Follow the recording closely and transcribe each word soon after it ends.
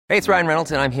Hey, it's Ryan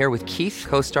Reynolds, and I'm here with Keith,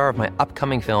 co-star of my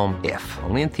upcoming film, If,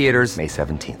 only in theaters May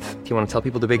 17th. Do you want to tell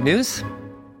people the big news?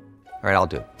 All right, I'll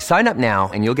do it. Sign up now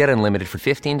and you'll get unlimited for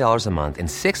 $15 a month and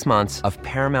 6 months of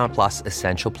Paramount Plus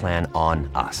Essential Plan on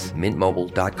us.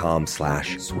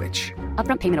 MintMobile.com/switch.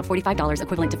 Upfront payment of $45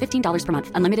 equivalent to $15 per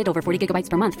month. Unlimited over 40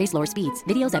 gigabytes per month. Face lower speeds.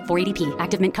 Videos at 480p.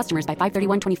 Active Mint customers by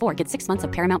 531.24 get 6 months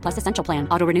of Paramount Plus Essential Plan.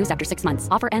 Auto renews after 6 months.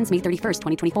 Offer ends May 31st,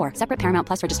 2024. Separate Paramount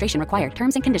Plus registration required.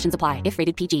 Terms and conditions apply if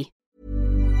rated PG.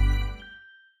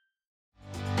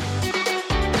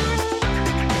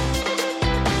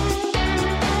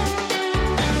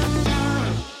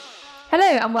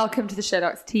 Hello and welcome to the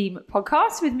Sherlock's Team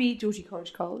podcast with me, Georgie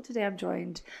Coleridge-Cole. Today I'm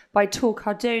joined by Tor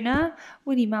Cardona,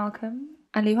 Winnie Malcolm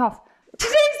and Lou Huff.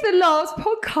 Today's the last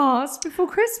podcast before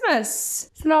Christmas.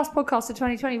 It's the last podcast of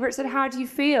 2020. Rich said, how do you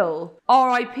feel?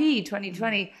 R.I.P.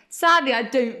 2020. Sadly, I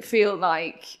don't feel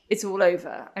like it's all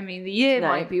over. I mean, the year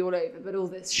might be all over, but all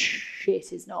this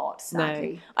shit is not,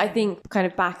 sadly. No. I think kind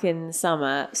of back in the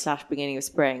summer / beginning of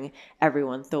spring,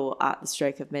 everyone thought at the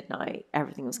stroke of midnight,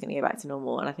 everything was going to go back to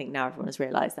normal. And I think now everyone has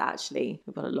realised that actually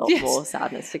we've got a lot more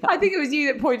sadness to come. I think it was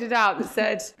you that pointed out that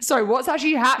said, sorry, what's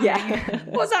actually happening? Yeah.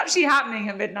 What's actually happening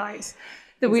at midnight?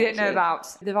 That we don't know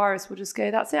about. The virus will just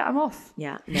go, that's it, I'm off.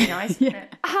 Yeah. Nice. Yeah.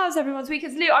 How's everyone's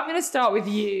weekends? Lou, I'm going to start with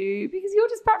you because you're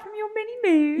just back from your mini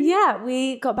moon. Yeah,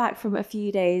 we got back from a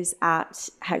few days at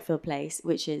Heckfield Place,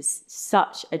 which is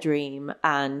such a dream,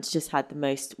 and just had the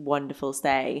most wonderful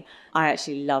stay. I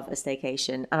actually love a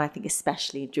staycation, and I think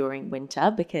especially during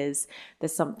winter, because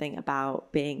there's something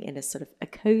about being in a sort of a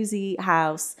cozy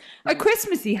house. A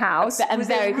Christmassy house.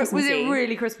 Was it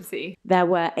really Christmassy? There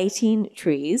were 18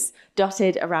 trees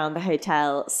dotted around the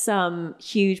hotel, some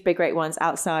huge big great ones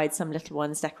outside, some little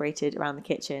ones decorated around the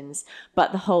kitchens,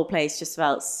 but the whole place just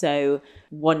felt so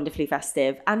wonderfully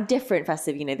festive and different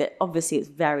festive, you know, that obviously it's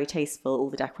very tasteful, all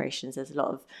the decorations. There's a lot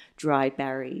of dried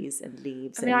berries and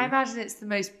leaves. I mean, I imagine it's the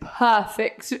most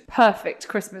perfect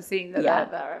Christmas scene that there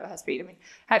ever has been. I mean,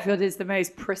 Heckfield is the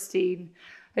most pristine.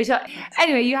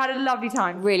 Anyway, you had a lovely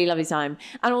time. Really lovely time.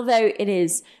 And although it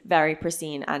is very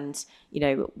pristine and, you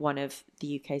know, one of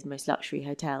the UK's most luxury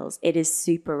hotels, it is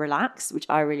super relaxed, which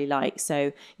I really like.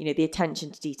 So, you know, the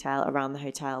attention to detail around the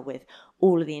hotel with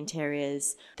all of the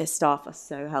interiors, the staff are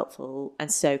so helpful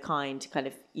and so kind. Kind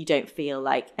of, you don't feel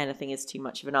like anything is too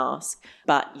much of an ask,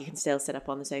 but you can still sit up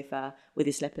on the sofa with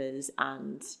your slippers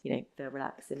and, you know, feel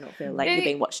relaxed and not feel like you're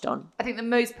being watched on. I think the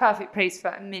most perfect place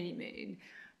for a mini moon.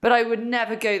 But I would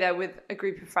never go there with a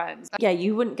group of friends. Yeah,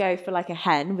 you wouldn't go for like a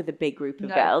hen with a big group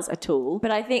of girls at all. But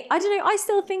I think, I don't know, I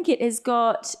still think it's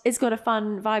got a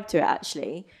fun vibe to it,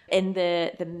 actually. In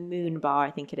the moon bar, I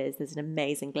think it is, there's an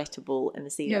amazing glitter ball in the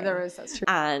ceiling. Yeah, there is, that's true.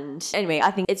 And anyway, I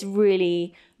think it's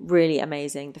really, really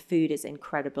amazing. The food is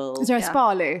incredible. Is there a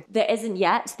spa, Lou? There isn't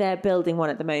yet. They're building one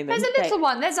at the moment. There's a little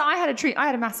one. I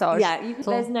had a massage. Yeah,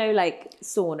 there's no like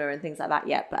sauna and things like that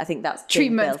yet, but I think that's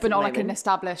treatments, but not like an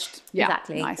established. Yeah,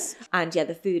 exactly. Nice. And yeah,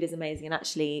 the food is amazing. And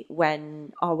actually,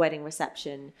 when our wedding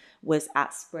reception was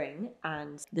at Spring,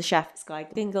 and the chef Sky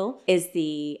Dingle is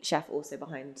the chef also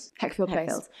behind Heckfield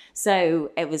Place.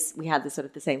 So we had the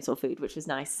same sort of food, which was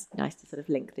nice to sort of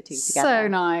link the two together. So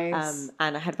nice.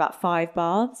 And I had about 5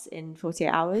 baths in 48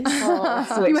 hours.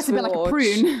 You must have been like a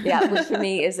prune. Yeah, which for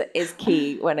me is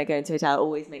key when I go into a hotel.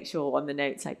 Always make sure on the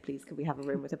notes, like, please, could we have a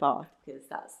room with a bath? Because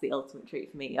that's the ultimate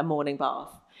treat for me. A morning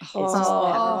bath.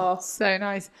 Oh, so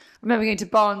nice. I remember going to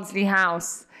Barnsley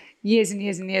House years and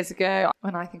years and years ago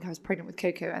when I think I was pregnant with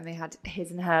Coco, and they had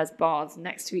his and hers baths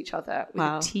next to each other with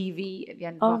a TV at the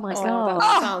end of Oh my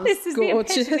God. This is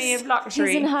gorgeous. The epitome of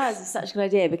luxury. His and hers is such a good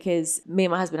idea because me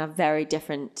and my husband have very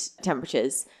different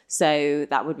temperatures, so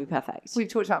that would be perfect. We've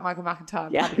talked about Michael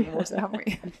McIntyre paddling in the water, haven't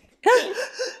we?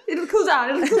 It'll cool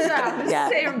down. Just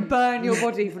sit here and burn your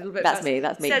body for a little bit. That's me.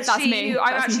 That's me.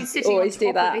 I'm actually sitting on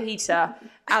top of the heater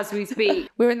as we speak.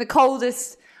 We're in the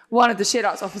coldest one of the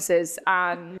Sherlock's offices,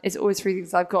 and it's always freezing,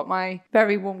 so I've got my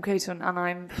very warm coat on, and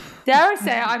I'm, dare I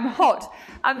say, I'm hot.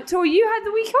 Tor, you had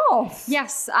the week off.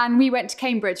 Yes, and we went to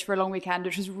Cambridge for a long weekend,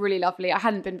 which was really lovely. I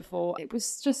hadn't been before. It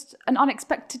was just an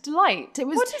unexpected delight.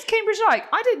 What is Cambridge like?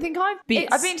 I don't think I've been.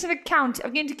 I've been to the county.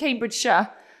 I've been to Cambridgeshire,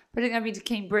 but I think I've been to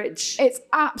Cambridge. It's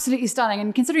absolutely stunning,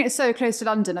 and considering it's so close to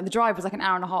London, and the drive was like an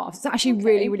hour and a half, it's actually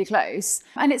really, really close.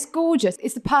 And it's gorgeous.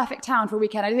 It's the perfect town for a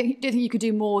weekend. I don't think you could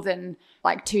do more than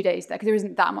like 2 days there because there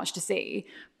isn't that much to see.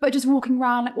 But just walking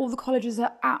around, like all the colleges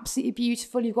are absolutely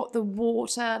beautiful. You've got the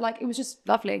water, like it was just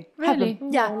lovely. Really?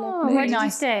 Heaven. Yeah, Where really did you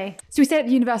nice. stay? So we stayed at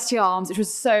the University Arms, which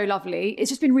was so lovely. It's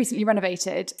just been recently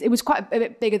renovated. It was quite a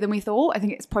bit bigger than we thought. I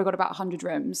think it's probably got about 100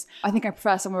 rooms. I think I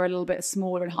prefer somewhere a little bit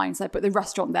smaller in hindsight, but the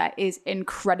restaurant there is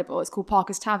incredible. It's called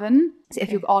Parker's Tavern. So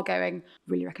if you are going,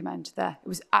 really recommend there. It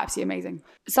was absolutely amazing.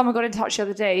 Someone got in touch the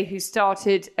other day who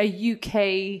started a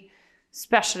UK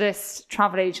specialist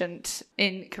travel agent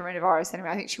in coronavirus. Anyway,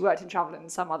 I think she worked in travel in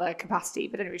some other capacity,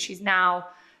 but anyway, she's now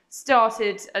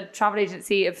started a travel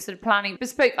agency of sort of planning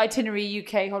bespoke itinerary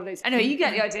UK holidays. Anyway, you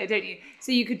get the idea, don't you?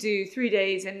 So you could do 3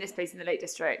 days in this place in the Lake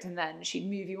District, and then she'd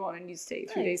move you on and you'd stay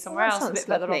 3 days somewhere else a bit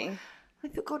further on. I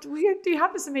thought, God, we do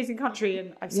have this amazing country,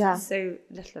 and I've seen so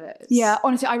little of it. Yeah,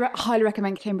 honestly, I highly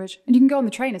recommend Cambridge. And you can go on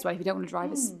the train as well if you don't want to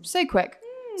drive. It's so quick.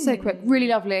 So quick. Really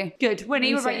lovely. Good.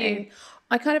 Winnie, what about you?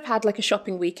 I kind of had like a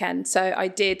shopping weekend, so I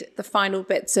did the final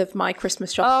bits of my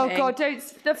Christmas shopping. Oh God,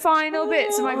 the final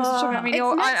bits of my Christmas shopping. I mean,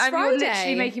 you're Friday.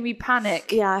 literally making me panic.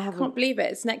 Yeah, I I haven't. can't believe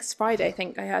it. It's next Friday, I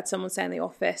think I heard someone say in the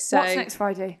office. So What's next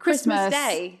Friday? Christmas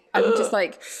Day. I'm just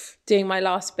like doing my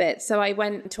last bit. So I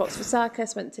went to Oxford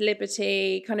Circus, went to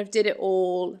Liberty, kind of did it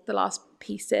all, the last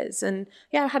pieces. And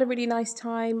yeah, I had a really nice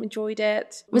time, enjoyed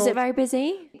it. Was it very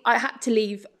busy? I had to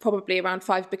leave probably around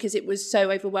 5 because it was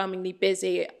so overwhelmingly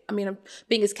busy. I mean, I'm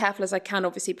being as careful as I can,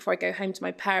 obviously, before I go home to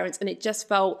my parents, and it just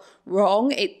felt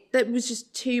wrong. There was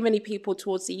just too many people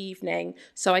towards the evening.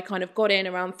 So I kind of got in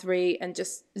around 3 and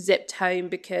just zipped home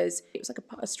because it was like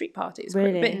a street party. It was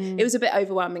Really? it was a bit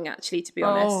overwhelming, actually, to be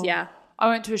honest. Yeah. I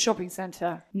went to a shopping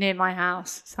centre near my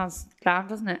house. Sounds glam,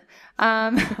 doesn't it?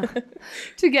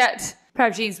 To get a pair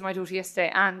of jeans for my daughter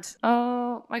yesterday, and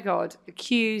oh my God, the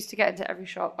queues to get into every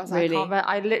shop. I was like, Really? I can't bear.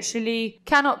 I literally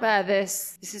cannot bear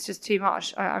this. This is just too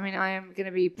much. I mean, I am going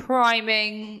to be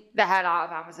priming the hell out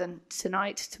of Amazon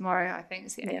tomorrow. I think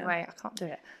it's the only way. I can't do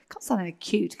it. I can't stand in a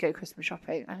queue to go Christmas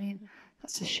shopping. I mean,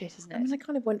 that's just shit, isn't I mean, it? I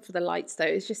kind of went for the lights though.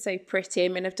 It's just so pretty. I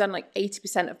mean, I've done like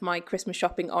 80% of my Christmas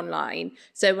shopping online.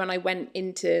 So when I went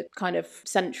into kind of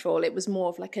Central, it was more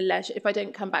of like a leisure. If I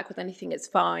don't come back with anything, it's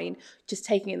fine. Just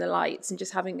taking in the lights and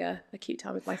just having a cute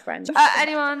time with my friends.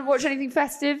 Anyone watch anything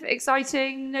festive,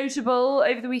 exciting, notable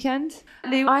over the weekend?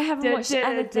 Lou? I haven't watched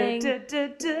anything.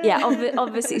 Yeah,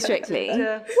 obviously Strictly. Woo!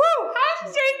 How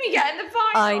did Jamie get in the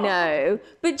final? I know.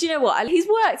 But do you know what? He's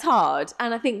worked hard.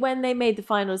 And I think when they made the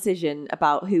final decision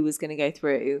about who was going to go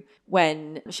through,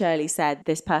 when Shirley said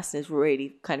this person has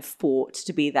really kind of fought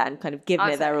to be there and kind of given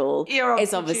it their all,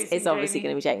 it's obviously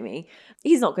going to be Jamie.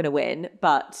 He's not going to win,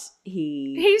 but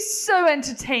he's so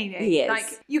entertaining. He is.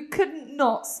 Like, you couldn't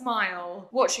not smile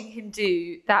watching him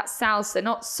do that salsa,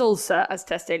 not salsa, as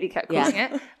Tess Daly kept calling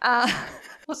it.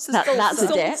 What's the salsa? That's a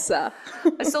dip. Salsa.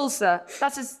 A salsa.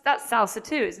 That's salsa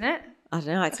too, isn't it? I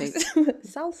don't know. I'd say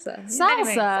Salsa.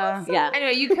 Salsa. Yeah.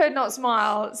 Anyway, you could not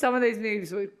smile. Some of those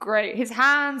moves were great. His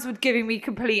hands were giving me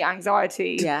complete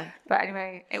anxiety. Yeah. But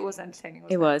anyway, it was entertaining.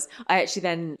 It was. I actually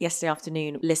then yesterday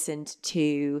afternoon listened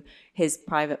to his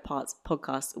Private Parts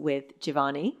podcast with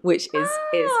Giovanni, which is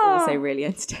also really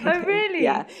entertaining. Oh, really?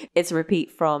 Yeah. It's a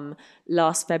repeat from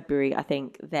last February, I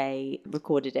think they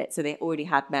recorded it. So they already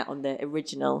had met on the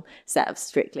original set of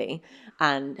Strictly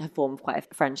and have formed quite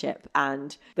a friendship.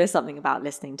 And there's something about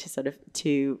listening to sort of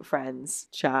two friends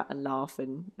chat and laugh,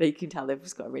 and you can tell they've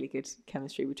just got a really good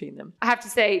chemistry between them. I have to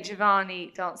say,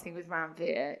 Giovanni dancing with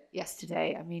Ranveer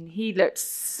yesterday, I mean, he looked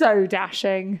so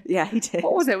dashing. Yeah, he did.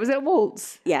 What was it? Was it a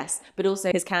waltz? Yes, but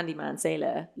also his Candyman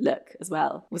sailor look as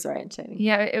well was very entertaining.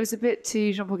 Yeah, it was a bit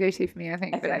too Jean-Paul Gaultier for me, I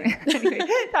think. But anyway,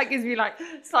 that gives me like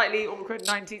slightly awkward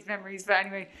 90s memories. But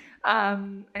anyway,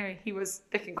 he was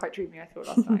looking quite dreamy, I thought,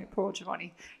 last night. Poor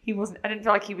Giovanni. He wasn't, I didn't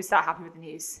feel like he was that happy with the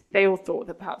news. They all thought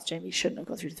that perhaps Jamie shouldn't have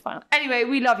got through to the final. Anyway,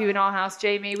 we love you in our house,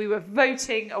 Jamie. We were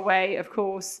voting away, of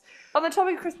course. On the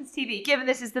topic of Christmas TV, given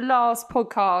this is the last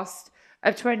podcast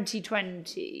of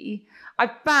 2020,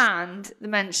 I've banned the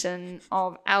mention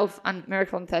of Elf and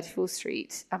Miracle on 34th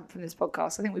Street from this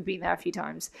podcast. I think we've been there a few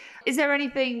times. Is there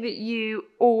anything that you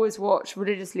always watch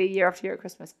religiously year after year at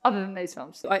Christmas, other than those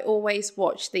films? I always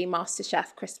watch the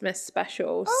MasterChef Christmas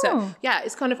special. So yeah,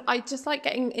 it's kind of, I just like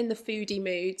getting in the foodie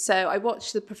mood. So I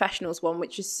watched the Professionals one,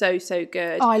 which is so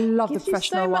good. Oh, I love the Gives you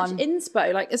Professional so one. much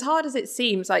inspo. Like, as hard as it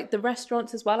seems, like the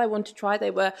restaurants as well, I want to try.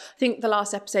 They were, I think the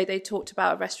last episode they talked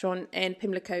about a restaurant in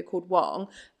Pimlico called Wong,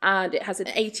 and it has an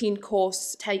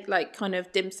 18-course take, like kind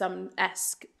of dim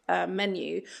sum-esque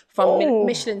menu from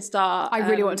Michelin star. I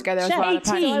really want to go there as chef. well.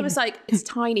 So I was like, it's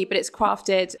tiny, but it's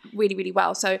crafted really, really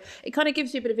well. So it kind of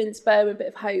gives you a bit of inspo and a bit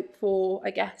of hope for,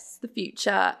 I guess, the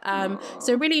future.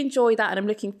 So really enjoy that, and I'm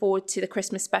looking forward to the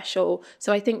Christmas special.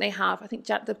 So I think they have,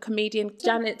 the comedian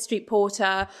Janet Street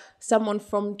Porter, someone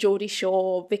from Geordie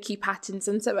Shore, Vicky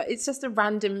Pattinson. So it's just a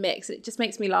random mix. It just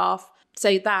makes me laugh.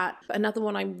 So that. Another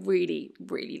one I'm really,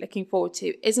 really looking forward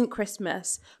to isn't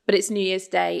Christmas, but it's New Year's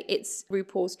Day. It's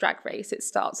RuPaul's Drag Race. It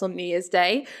starts on New Year's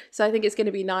Day. So I think it's going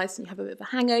to be nice, and you have a bit of a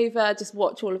hangover, just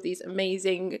watch all of these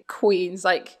amazing queens.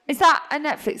 Like, Is that a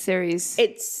Netflix series?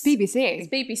 it's BBC. It's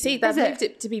BBC. They've moved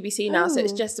it to BBC now. So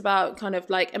it's just about kind of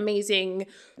like amazing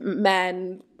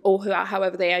men, or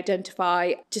however they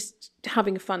identify, just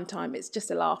having a fun time. It's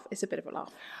just a laugh. It's a bit of a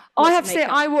laugh. I have to say,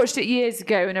 I watched it years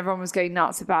ago and everyone was going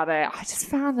nuts about it. I just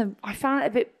found it a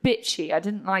bit bitchy. I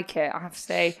didn't like it, I have to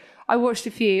say. I watched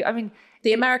a few. I mean,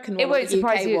 The American one. it won't the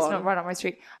surprise UK you, it's one. not right up my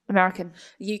street. American.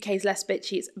 UK's less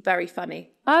bitchy. It's very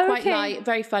funny. Oh, Quite okay. light,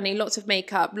 very funny. Lots of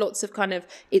makeup, lots of kind of,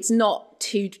 it's not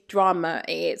too drama.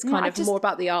 It's kind of more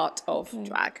about the art of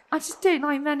drag. I just don't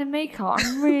like men in makeup.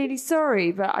 I'm really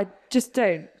sorry, but I just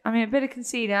don't. I mean, a bit of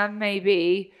concealer,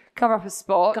 maybe. Cover up a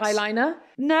spot. Eyeliner?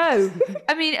 No.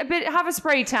 I mean, have a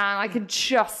spray tan. I can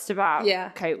just about Yeah.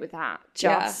 cope with that.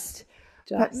 Yeah. Just.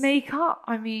 But makeup,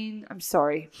 I mean, I'm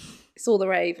sorry. It's all the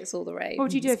rave. It's all the rave. What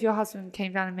would you do if your husband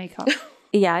came down in makeup?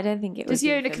 Yeah, I don't think it would. Does he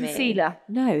be own a for me. concealer?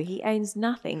 No, he owns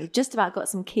nothing. He's just about got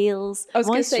some Kiehl's I was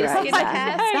going to say, moisturiser.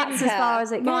 skincare. That's as far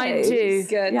as it goes. Mine too.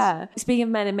 Good. Yeah. Speaking of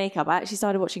men in makeup, I actually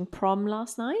started watching Prom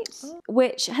last night,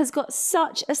 which has got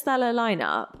such a stellar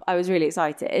lineup. I was really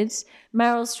excited.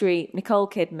 Meryl Streep, Nicole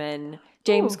Kidman,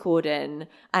 James Corden,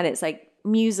 and it's like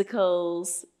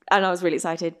musicals. And I was really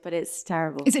excited, but it's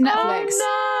terrible. Is it Netflix?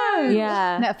 Oh, no.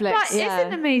 Yeah. Netflix. That is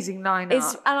an amazing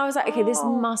lineup. And I was like, okay, this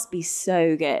must be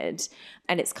so good.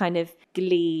 And it's kind of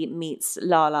Glee meets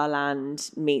La La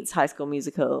Land meets High School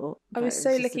Musical. I was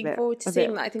so looking forward to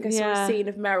seeing that. I think I saw a scene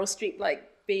of Meryl Streep like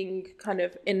being kind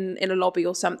of in a lobby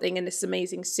or something in this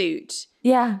amazing suit.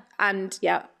 Yeah. And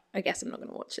yeah, I guess I'm not going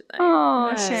to watch it though.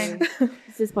 Oh, shame.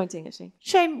 It's disappointing, actually.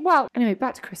 Shame. Well, anyway,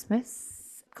 back to Christmas.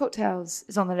 Cocktails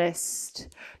is on the list.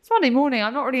 It's Monday morning.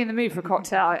 I'm not really in the mood for a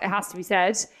cocktail, it has to be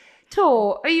said.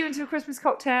 Tor, are you into a Christmas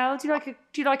cocktail? Do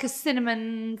you like a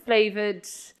cinnamon flavoured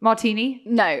martini?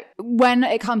 No. When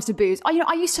it comes to booze, I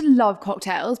used to love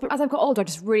cocktails, but as I've got older, I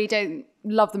just really don't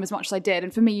love them as much as I did.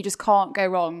 And for me, you just can't go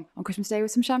wrong on Christmas Day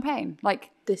with some champagne.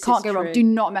 Like, This can't is go wrong. true. Do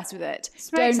not mess with it.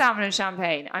 Smoked salmon and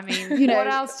champagne. I mean, know- what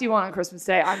else do you want on Christmas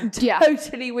Day? I'm Yeah.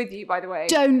 totally with you, by the way.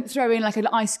 Don't throw in like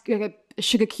a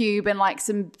sugar cube and like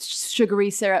some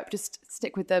sugary syrup. Just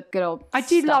stick with the good old. I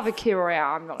do stuff. love a Kir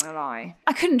Royale, I'm not going to lie.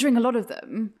 I couldn't drink a lot of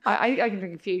them. I can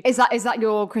drink a few. Is that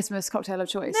your Christmas cocktail of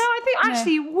choice? No, I think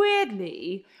actually,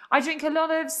 weirdly, I drink a lot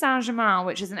of Saint-Germain,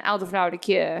 which is an elderflower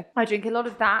liqueur. I drink a lot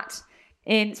of that,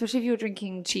 especially if you're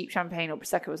drinking cheap champagne or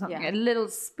Prosecco or something. A little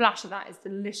splash of that is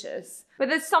delicious. But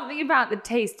there's something about the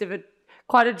taste of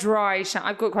quite a dry champagne.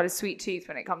 I've got quite a sweet tooth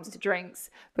when it comes to drinks,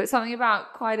 but something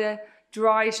about quite a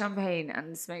dry champagne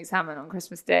and smoked salmon on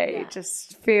Christmas Day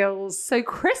just feels so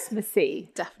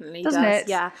Christmassy. Definitely Doesn't does. it?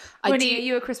 Yeah. Winnie, are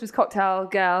you a Christmas cocktail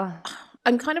girl?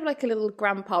 I'm kind of like a little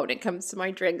grandpa when it comes to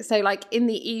my drink. So like in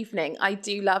the evening, I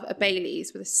do love a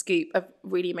Baileys with a scoop of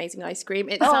really amazing ice cream.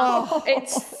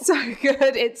 It's so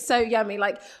good. It's so yummy.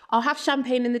 Like I'll have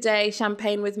champagne in the day,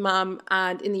 champagne with mum,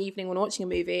 and in the evening when watching a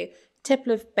movie,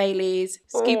 tipple of Baileys,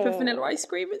 scoop of vanilla ice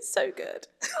cream. It's so good.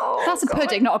 That's a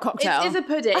pudding, not a cocktail. It is a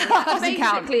pudding. doesn't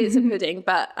count. Basically, it's a pudding,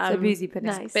 but A boozy pudding.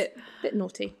 Nice. bit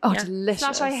naughty. Oh, yeah. delicious.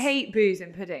 Slash, I hate booze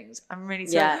and puddings. I'm really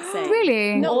sorry. Yeah, same.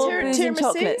 Really? Not Or booze and tiramisu?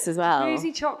 chocolates as well.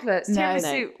 Boozy chocolates, No.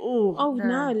 tiramisu. Oh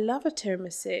no, I love a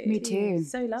tiramisu. Me too.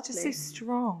 So lovely. Just so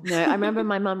strong. No, I remember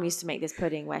my mum used to make this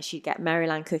pudding where she'd get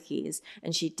Maryland cookies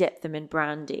and she'd dip them in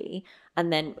brandy,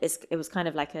 and then it was kind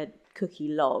of like a cookie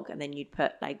log, and then you'd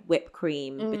put like whipped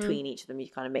cream between each of them. You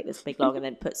kind of make this big log and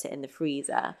then puts it in the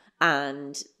freezer.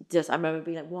 And just I remember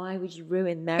being like, why would you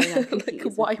ruin Maryland cookies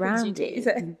with Why brandy? would you do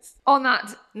this? On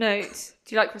that note,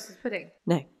 do you like Christmas pudding?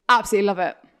 No. Absolutely love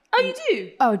it. Oh, you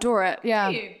do? Oh, adore it. Yeah.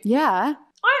 Do you? Yeah.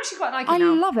 I actually quite like it I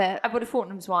now. love it. I bought a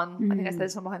Fortnum's one. I think I said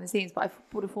this on behind the scenes, but I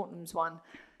bought a Fortnum's one.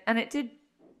 And it did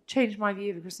change my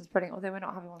view of a Christmas pudding, although we're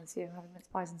not having one this year. We're having mince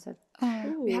pies instead.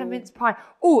 We had a mince pie.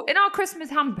 Oh, in our Christmas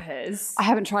hampers, I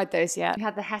haven't tried those yet. we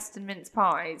had the Heston mince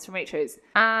pies from Waitrose.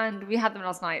 And we had them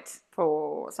last night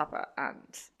for supper. And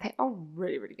they are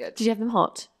really, really good. Did you have them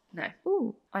hot? No.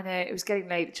 Ooh. I know, it was getting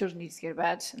late. The children needed to go to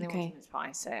bed. And they Okay. wanted mince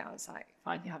pie. So I was like,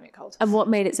 fine, you're having it cold. And what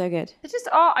made it so good? It's just,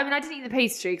 I mean, I didn't eat the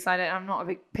pastry because I'm not a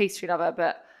big pastry lover,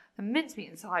 but the mincemeat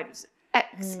inside was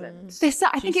Excellent.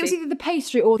 I think it was either the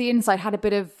pastry or the inside had a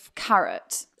bit of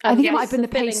carrot. I think it might have been the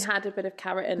filling pastry. had a bit of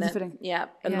carrot in it. filling. Yeah,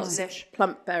 and lots of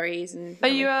plump berries. And Are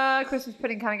you a Christmas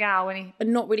pudding kind of gal, Winnie?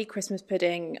 not really Christmas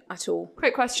pudding at all.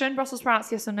 Quick question, Brussels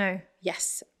sprouts, yes or no?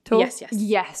 Yes. Talk? Yes.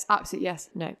 Yes, absolutely yes.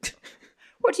 No.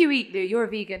 What do you eat, Lou? You're a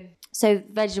vegan. So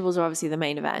vegetables are obviously the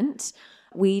main event.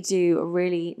 We do a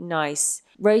really nice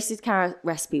roasted carrot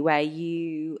recipe where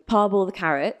you parboil the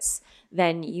carrots,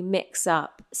 then you mix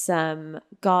up some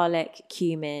garlic,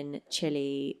 cumin,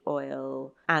 chili,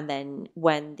 oil, and then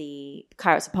when the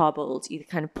carrots are parboiled, you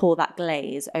kind of pour that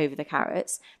glaze over the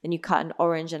carrots. Then you cut an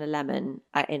orange and a lemon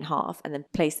in half and then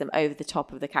place them over the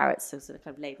top of the carrots, so sort of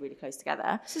kind of laid really close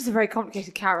together. This is a very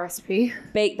complicated carrot recipe.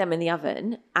 Bake them in the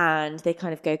oven and they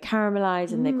kind of go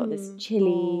caramelized and they've got this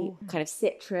chili, kind of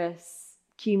citrus,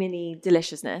 cumin-y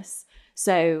deliciousness.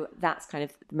 So that's kind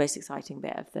of the most exciting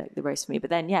bit of the roast for me. But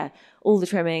then, yeah, all the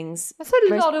trimmings. That's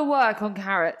a lot of work on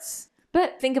carrots.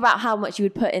 But think about how much you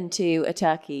would put into a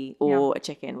turkey or a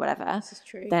chicken, whatever. This is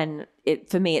true. Then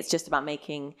for me, it's just about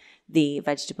making the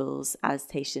vegetables as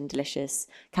tasty and delicious.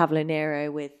 Cavolo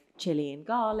Nero with chili and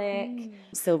garlic,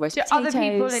 still roast Do potatoes. other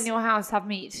people in your house have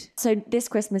meat? So this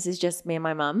Christmas is just me and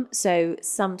my mum. So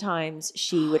sometimes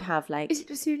she would have like... Is it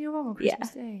just you and your mum on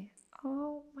Christmas Day?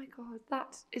 Oh my God,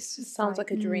 that is just Sounds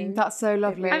like a dream. That's so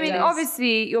lovely. I mean,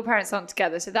 obviously your parents aren't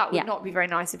together, so that would Yeah. not be very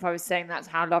nice if I was saying that's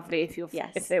how lovely if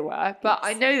Yes. they were. But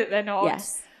I know that they're not.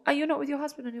 Yes. Are you not with your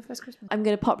husband on your first Christmas? I'm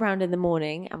going to pop round in the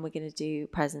morning and we're going to do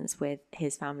presents with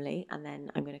his family. And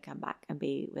then I'm going to come back and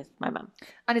be with my mum.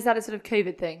 And is that a sort of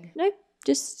COVID thing? No,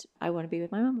 just I want to be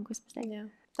with my mum on Christmas Day. Yeah.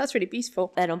 That's really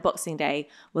beautiful. Then on Boxing Day,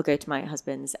 we'll go to my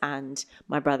husband's and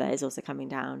my brother is also coming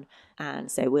down. And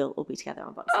so we'll all be together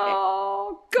on Boxing Day.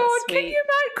 Oh God, can sweet. you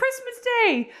imagine Christmas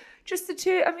Day? Just the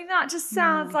two. I mean, that just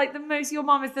sounds like the most. Your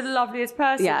mum is the loveliest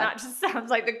person. Yeah. That just sounds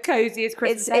like the coziest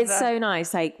Christmas ever. It's so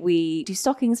nice. Like we do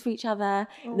stockings for each other.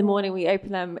 In the morning, we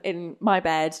open them in my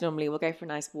bed. Normally, we'll go for a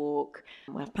nice walk.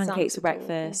 We'll have pancakes for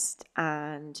breakfast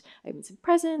and open some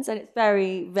presents. And it's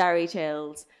very, very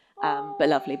chilled, but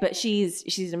lovely. But she's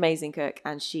an amazing cook,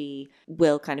 and she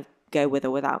will kind of go with or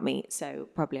without meat. So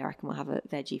probably I reckon we'll have a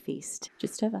veggie feast,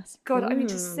 just two of us. God, I mean,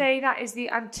 to say that is the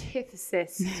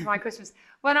antithesis to my Christmas.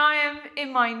 When I am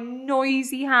in my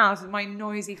noisy house with my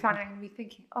noisy family, I'm going to be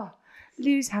thinking, oh,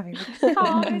 Lou's having the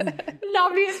calmest,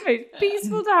 loveliest, most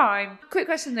peaceful time. Quick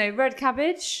question though, red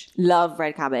cabbage? Love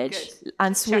red cabbage. Good.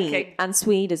 And swede. Checking. And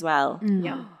swede as well.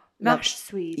 Yeah. Mashed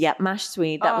Swede. Yeah, mashed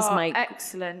swede. That was my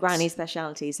excellent granny's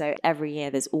speciality. So every year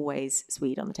there's always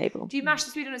swede on the table. Do you mash the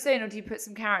swede on its own or do you put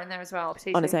some carrot in there as well?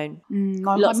 Potato? On its own.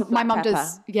 My of mum black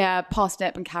does,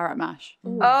 parsnip and carrot mash.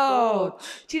 Oh,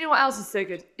 do you know what else is so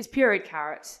good? It's pureed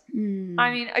carrot. I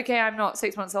mean, okay, I'm not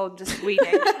 6 months old and just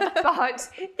weaning, but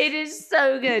it is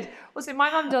so good. Also,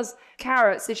 my mum does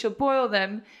carrots, so she'll boil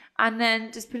them and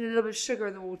then just put a little bit of sugar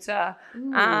in the water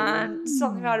and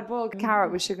something about a boiled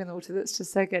carrot with sugar in the water. That's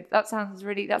just so good. That sounds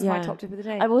really, that's my top tip of the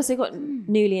day. I've also got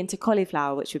newly into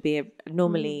cauliflower, which would be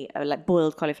normally like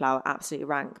boiled cauliflower, absolutely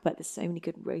rank, but there's so many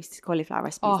good roasted cauliflower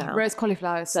recipes now. Roast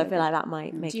cauliflower. So I feel like that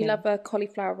might make Do you it. love a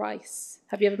cauliflower rice?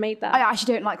 Have you ever made that? I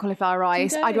actually don't like cauliflower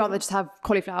rice. don't? I'd rather just have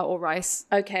cauliflower or rice.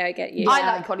 Okay, I get you. I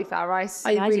like cauliflower rice.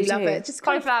 I I really do love too. it. Just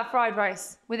kind of, Cauliflower fried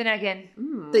rice with an egg in.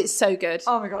 it's so good.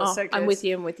 Oh my God, it's so good. I'm with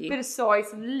you. I'm with you. Bit of soy,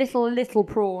 some little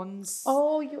prawns.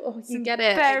 You get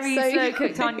it. Very It's so slow good.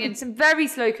 cooked onions, some very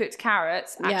slow cooked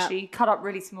carrots, actually cut up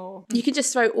really small. You can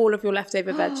just throw all of your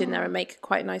leftover veg in there and make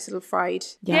quite a nice little fried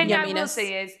The only thing I will yumminess.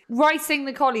 say is ricing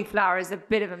the cauliflower is a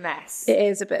bit of a mess. It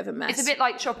is a bit of a mess. It's a bit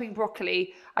like chopping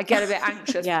broccoli. I get a bit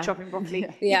anxious Yeah. with chopping broccoli.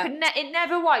 Yeah. It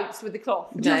never wipes with the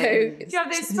cloth. No. Do you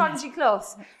have those spongy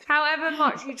cloths? However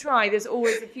much you try, there's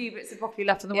always a few bits of broccoli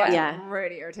left on the way. Yeah. It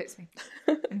really irritates me.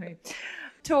 Anyway.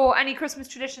 Tor, any Christmas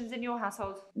traditions in your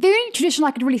household? The only tradition I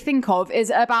could really think of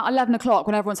is about 11 o'clock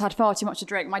when everyone's had far too much to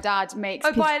drink. My dad makes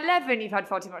Oh, by 11 you've had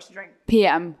far too much to drink.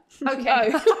 PM. Okay.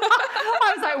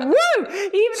 I was like, woo!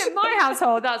 Even in my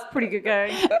household, that's pretty good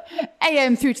going.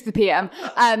 AM through to the PM.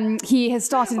 He has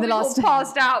started in the We've all last...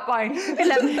 passed out by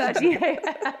 11:30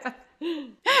 a.m.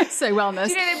 So wellness.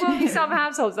 Do you know, there will be some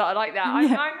households that are like that. I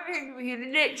remember people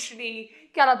who literally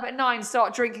get up at 9,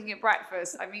 start drinking at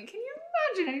breakfast. I mean, can you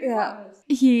imagine anything worse.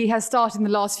 He has started in the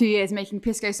last few years making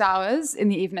pisco sours in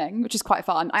the evening, which is quite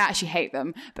fun. I actually hate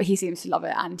them, but he seems to love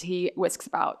it, and he whisks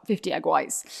about 50 egg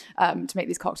whites to make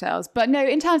these cocktails. But no,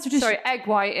 in terms of just... Sorry, egg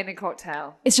white in a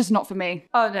cocktail. It's just not for me.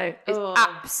 Oh no, it's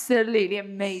absolutely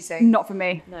amazing. Not for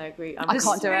me. No, agree. I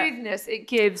can't do it. The smoothness it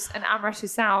gives an amaretto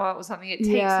sour or something, it takes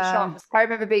the sharpness. I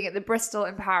remember being at the Bristol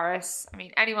in Paris. I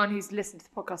mean, anyone who's listened to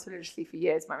the podcast religiously for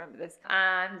years might remember this.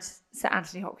 And Sir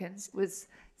Anthony Hopkins was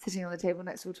sitting on the table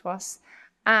next door to us.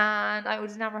 And I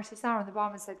ordered an amaretto sour, and the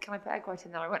barman said, "Can I put egg white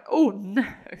in there?" I went, "Oh no."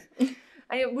 And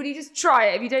he went, "Would you just try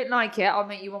it? If you don't like it, I'll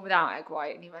make you one without egg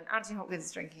white." And he went, "Anthony Hopkins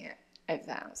is drinking it over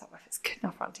there." And I was like, "Well, if it's good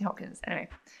enough for Anthony Hopkins." Anyway.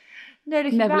 No,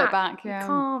 Never look back, yeah. You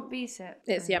can't beat it.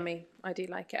 It's yummy. I do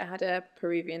like it. I had a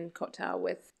Peruvian cocktail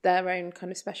with their own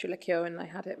kind of special liqueur, and I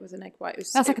had it with an egg white.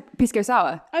 That's like a pisco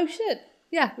sour. Oh shit!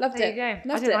 Yeah, loved There it. you go.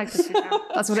 Loved I didn't it. like this sour.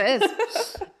 That's what it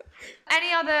is.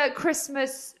 Any other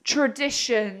Christmas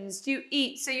traditions? Do you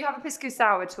eat? So you have a pisco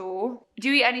sour tour. Do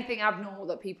you eat anything abnormal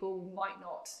that people might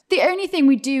not? The only thing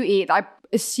we do eat, that I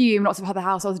assume lots of other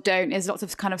households don't, is lots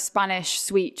of kind of Spanish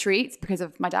sweet treats because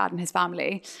of my dad and his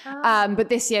family. But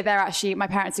this year, my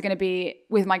parents are going to be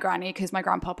with my granny because my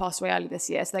grandpa passed away early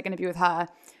this year. So they're going to be with her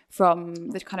from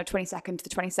the kind of 22nd to the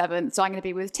 27th. So I'm going to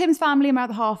be with Tim's family, my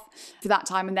other half, for that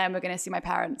time. And then we're going to see my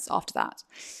parents after that.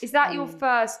 Is that your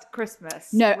first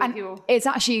Christmas? No, with and it's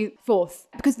actually fourth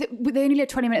because they only live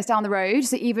 20 minutes down the road.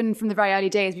 So even from the very early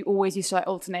days, we always used to like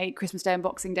alternate Christmas Day and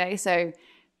Boxing Day. So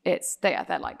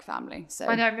they're like family. So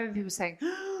I know. I remember people saying,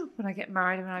 "When I get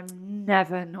married, I'm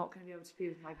never not going to be able to be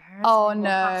with my parents." Oh,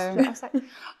 anymore." no. I was like,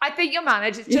 "I think you'll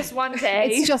manage. It's just one day."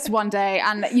 It's just one day,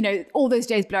 and all those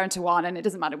days blur into one, and it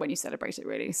doesn't matter when you celebrate it,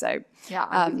 really. So Yeah,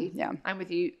 I'm with you. yeah. I'm with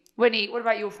you. Winnie, what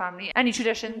about your family? Any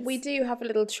traditions? We do have a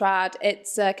little trad.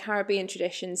 It's a Caribbean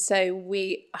tradition. So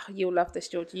you'll love this,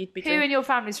 George. You'd be Who in your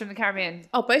family's from the Caribbean?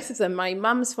 Oh, both of them. My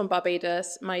mum's from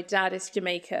Barbados. My dad is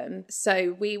Jamaican.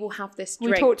 So we will have this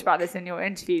drink. We talked about this in your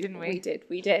interview, didn't we?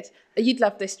 We did. You'd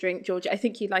love this drink, George. I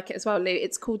think you'd like it as well, Lou.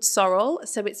 It's called sorrel.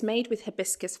 So it's made with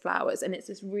hibiscus flowers, and it's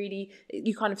this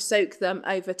you kind of soak them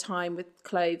over time with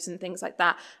cloves and things like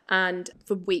that, and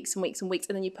for weeks and weeks and weeks.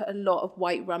 And then you put a lot of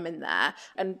white rum in there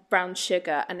and brown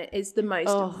sugar, and it is the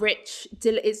most rich.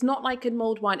 It's not like a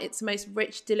mulled wine. It's the most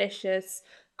rich, delicious,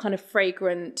 kind of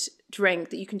fragrant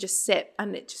drink that you can just sip,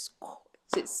 and it just...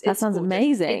 That sounds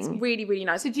amazing. It's really, really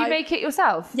nice. So do you make it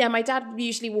yourself? Yeah, my dad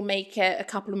usually will make it a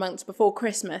couple of months before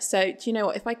Christmas. So do you know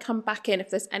what? If I come back in, if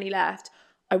there's any left,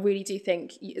 I really do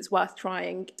think it's worth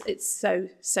trying. It's so,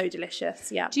 so delicious.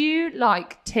 Yeah. Do you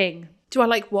like ting? Do I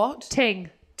like what? Ting.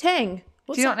 Ting.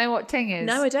 Do you not know what ting is?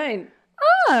 No, I don't.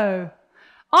 Oh.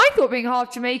 I thought being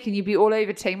half Jamaican, you'd be all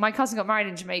over ting. My cousin got married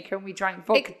in Jamaica and we drank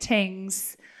vodka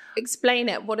tings. Explain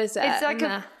it. What is it? It's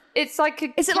like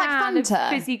a Is it like can of Fanta?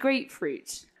 fizzy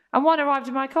grapefruit. And one arrived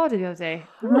in my car the other day.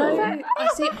 No, I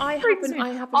see. I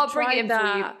haven't. I'll bring tried it in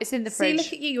that. for you. It's in the See, fridge.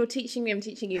 look at you. You're teaching me. I'm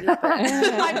teaching you. Love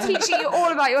it. I'm teaching you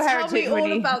all about your heritage, Tell me all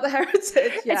Winnie. about the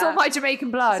heritage. Yeah. It's all my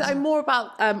Jamaican blood. So I'm more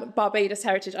about Barbados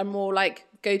heritage. I'm more like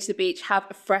go to the beach, have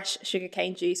a fresh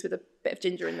sugarcane juice with a bit of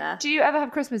ginger in there. Do you ever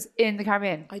have Christmas in the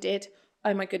Caribbean? I did.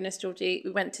 Oh my goodness, Georgie.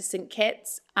 We went to St.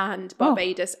 Kitts and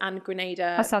Barbados and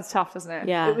Grenada. That sounds tough, doesn't it?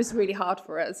 Yeah. It was really hard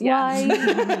for us. Yeah.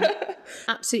 Why?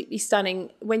 Absolutely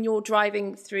stunning. When you're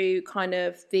driving through kind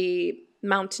of the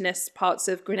mountainous parts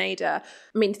of Grenada,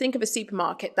 I mean, think of a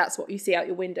supermarket. That's what you see out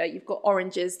your window. You've got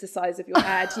oranges the size of your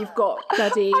head. You've got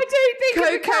bloody... I don't think of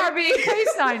the cocoa. Caribbean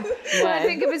coastline when I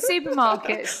think of a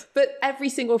supermarket. But every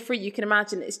single fruit you can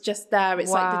imagine, it's just there. It's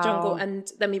like the Wow. jungle.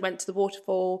 And then we went to the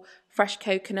waterfall, fresh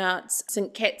coconuts,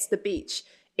 St. Kitts, the beach.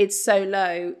 It's so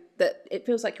low that it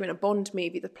feels like you're in a Bond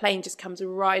movie. The plane just comes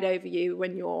right over you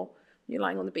when you're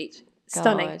lying on the beach.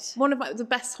 Stunning. God. One of the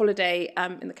best holiday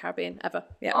in the Caribbean ever.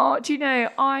 Yeah. Oh, do you know,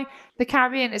 the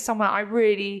Caribbean is somewhere I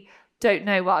really don't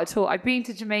know well at all. I've been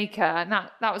to Jamaica, and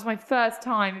that was my first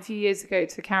time a few years ago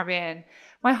to the Caribbean.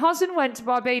 My husband went to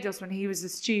Barbados when he was a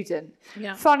student.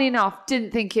 Yeah. Funny enough,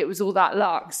 didn't think it was all that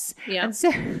luxe. Yeah. And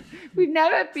so we've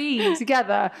never been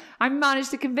together. I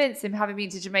managed to convince him, having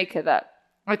been to Jamaica, that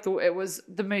I thought it was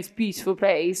the most beautiful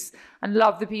place and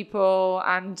loved the people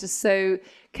and just so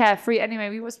carefree. Anyway,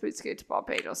 we were supposed to go to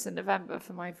Barbados in November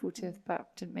for my 40th,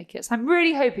 but didn't make it. So I'm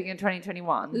really hoping in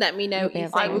 2021 Let me know what you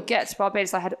I will think. get to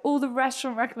Barbados. I had all the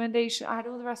restaurant recommendations. I had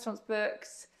all the restaurants booked.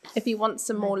 If you want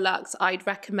some more luxe, I'd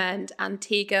recommend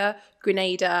Antigua,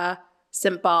 Grenada,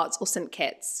 St. Bart's or St.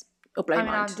 Kitts. Or blow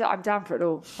mind. I'm down for it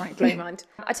all, frankly. Blow mind.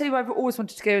 I tell you where I've always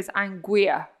wanted to go is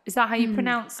Anguilla. Is that how you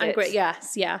pronounce it? And great,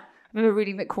 yes, yeah. remember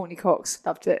reading that Courtney Cox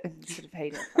loved it and should have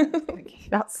paid it. Thank you.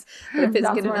 That's If it's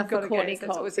that's good where enough I've gotta for go, Courtney so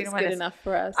it's always Cox, been it's on my good list. enough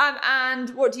for us. And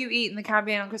what do you eat in the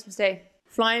Caribbean on Christmas Day?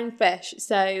 Flying fish.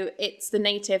 So it's the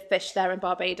native fish there in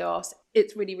Barbados.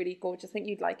 It's really, really gorgeous. I think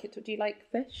you'd like it. Do you like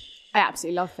fish? I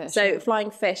absolutely love fish. So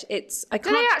flying fish, it's I Do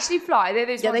can't. they actually fly? They're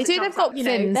those Yeah, ones they that do. jump They've got up.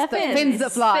 fins, they're fins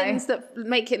that fly. fins that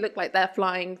make it look like they're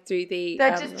flying through the. They're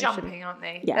just ocean. jumping, aren't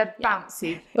they? Yeah. They're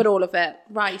bouncy. But all of it: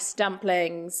 rice,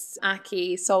 dumplings,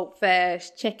 ackee,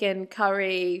 saltfish, chicken,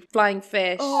 curry, flying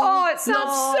fish. Oh, it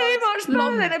sounds so much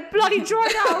better than a bloody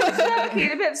dried out turkey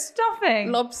and a bit of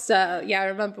stuffing. Lobster. Yeah, I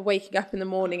remember waking up in the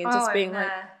morning and just being like,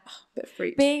 oh, a bit of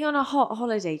fruit. Being on a hot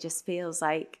holiday just feels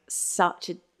like such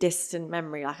a distant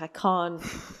memory. Like I can't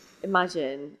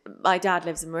imagine. My dad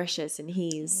lives in Mauritius and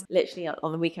he's literally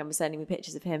on the weekend was sending me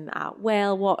pictures of him out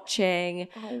whale watching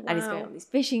and he's going on these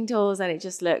fishing tours and it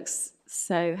just looks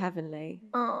so heavenly.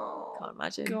 Oh, Can't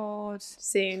imagine. God.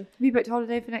 Soon. Have you booked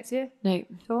holiday for next year? No.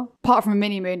 Sure. Apart from a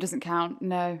mini moon doesn't count.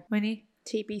 No. Winnie?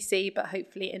 TBC, but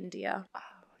hopefully India.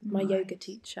 My yoga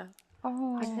teacher.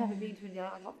 Oh, I've never been to India.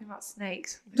 I love thinking about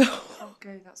snakes. I'll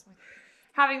go. That's my.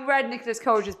 Having read Nicholas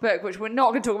Coleridge's book, which we're not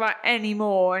going to talk about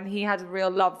anymore, and he had a real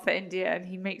love for India, and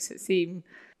he makes it seem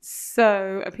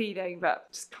so appealing,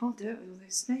 but just can't do it with all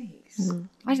those snakes.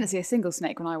 I didn't see a single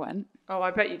snake when I went. Oh,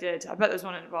 I bet you did. I bet there's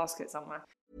one in a basket somewhere.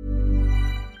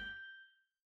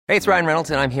 Hey, it's Ryan Reynolds,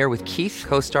 and I'm here with Keith,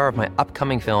 co-star of my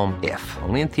upcoming film, If,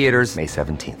 only in theaters May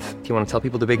 17th. Do you want to tell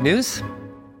people the big news?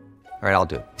 All right, I'll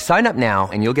do it. Sign up now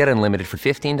and you'll get unlimited for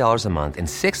 $15 a month and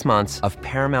 6 months of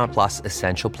Paramount Plus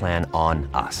Essential Plan on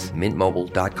us.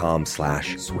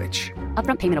 MintMobile.com/switch.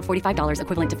 Upfront payment of $45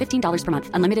 equivalent to $15 per month.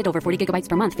 Unlimited over 40 gigabytes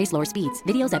per month. Face lower speeds.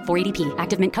 Videos at 480p.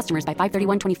 Active Mint customers by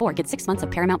 531.24 get 6 months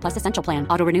of Paramount Plus Essential Plan.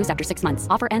 Auto renews after 6 months.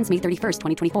 Offer ends May 31st,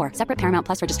 2024. Separate Paramount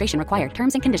Plus registration required.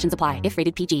 Terms and conditions apply if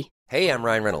rated PG. Hey, I'm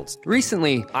Ryan Reynolds.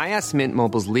 Recently, I asked Mint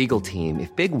Mobile's legal team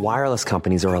if big wireless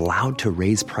companies are allowed to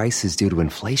raise prices due to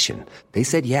inflation. They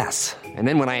said yes. And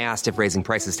then when I asked if raising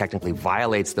prices technically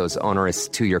violates those onerous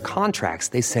 2-year contracts,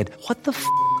 they said, "What the f***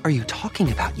 are you talking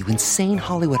about, you insane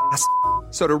Hollywood ass?"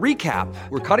 So to recap,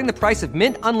 we're cutting the price of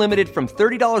Mint Unlimited from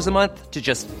 $30 a month to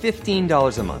just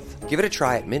 $15 a month. Give it a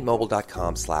try at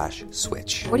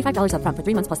mintmobile.com/switch. $45 upfront for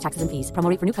 3 months plus taxes and fees. Promo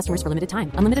rate for new customers for limited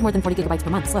time. Unlimited more than 40 gigabytes per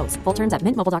month. Slows full terms at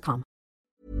mintmobile.com.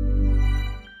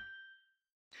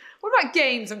 What about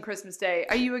games on Christmas Day?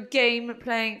 Are you a game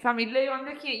playing family? Lou, I'm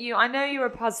looking at you. I know you're a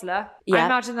puzzler. I Yeah.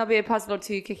 imagine there'll be a puzzle or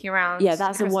two kicking around. Yeah,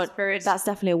 that's the a Christmas one. period. That's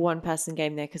definitely a one-person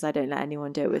game there because I don't let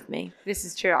anyone do it with me. This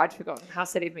is true. I'd forgotten. How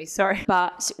silly of me. Sorry.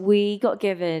 But we got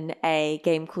given a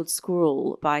game called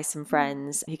Scrawl by some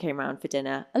friends who came around for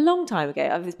dinner a long time ago.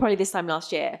 It was probably this time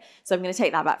last year. So I'm going to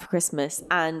take that back for Christmas.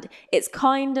 And it's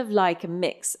kind of like a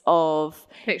mix of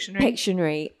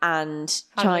Pictionary and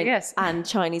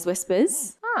Chinese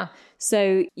whispers. Ah.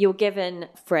 So you're given a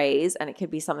phrase and it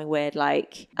could be something weird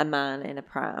like a man in a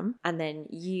pram, and then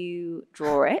you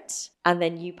draw it and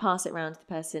then you pass it around to the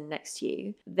person next to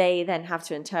you. They then have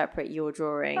to interpret your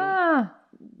drawing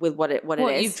with what it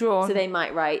is. You've drawn. So they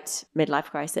might write midlife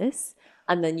crisis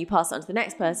and then you pass it on to the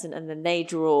next person and then they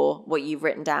draw what you've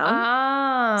written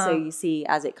down. So you see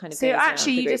as it kind of So goes around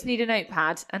actually the you group. just need a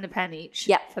notepad and a pen each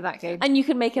for that game. And you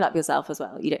can make it up yourself as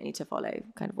well. You don't need to follow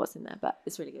kind of what's in there, but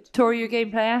it's really good. Tori, you a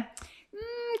game player?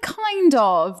 Kind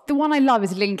of. The one I love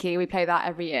is Linky. We play that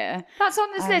every year. That's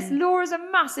on this list. Laura's a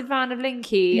massive fan of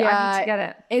Linky. I need to get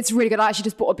it. It's really good. I actually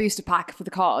just bought a booster pack for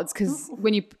the cards because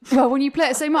when you play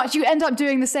it so much, you end up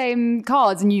doing the same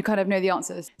cards and you kind of know the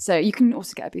answers. So you can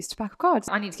also get a booster pack of cards.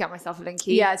 I need to get myself a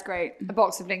Linky. Yeah, it's great. A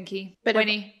box of Linky. Bit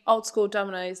Winnie. of old school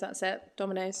dominoes, that's it.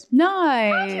 Dominoes.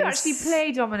 Nice. How do you actually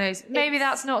play dominoes? Maybe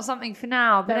that's not something for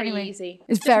now, but Very anyway. easy.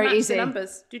 It's Just very match easy. The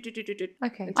numbers.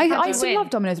 Okay. I How do used you to win? love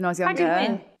dominoes when I was How younger. do you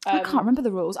win? I can't remember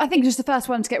the rules. I think just the first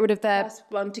one to get rid of their... First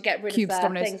one to get rid Cubes, of their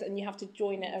dominoes. things, and you have to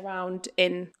join it around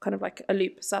in kind of like a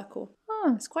loop, a circle.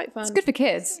 It's quite fun. It's good for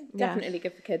kids. Definitely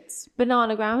good for kids.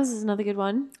 Bananagrams is another good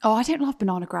one. Oh, I don't love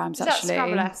bananagrams, Is that actually.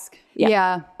 Scrabble-esque?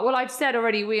 Yeah. Well, I've said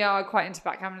already we are quite into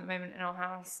backgammon at the moment in our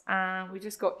house, and we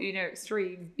just got Uno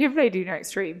Extreme. You've played Uno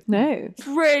Extreme? No. It's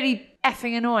really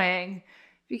effing annoying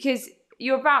because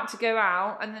you're about to go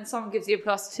out and then someone gives you a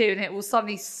 +2 and it will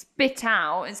suddenly spit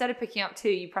out, instead of picking up 2,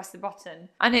 you press the button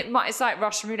and it's like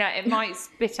Russian roulette. It might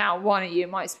spit out 1 at you,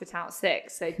 it might spit out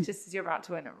 6. So just as you're about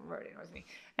to win, it really annoys me.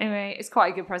 Anyway, it's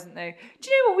quite a good present though. Do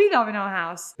you know what we love in our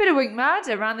house? Bit of Wink Mad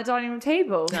around the dining room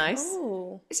table. Nice.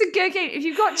 Oh. It's a good game. If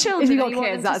you've got children, If you've got and you want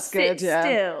kids, them that's to sit good, yeah.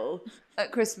 still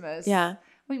at Christmas. Yeah.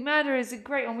 Wink Murder is a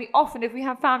great one. We often, if we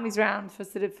have families around for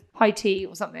sort of high tea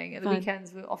or something at the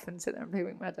weekends, we'll often sit there and play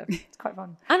Wink Murder. It's quite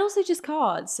fun. And also just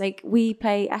cards. Like, we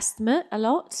play Estimate a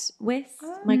lot. Whist.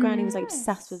 My granny was like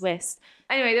obsessed with Whist.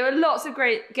 Anyway, there were lots of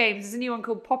great games. There's a new one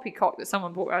called Poppycock that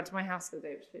someone brought around to my house the other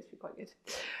day, which is supposed to be quite good.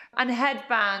 And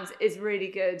Headbands is really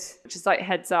good, which is like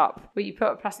Heads Up, where you put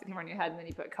a plastic thing around your head and then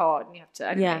you put a card and you have to...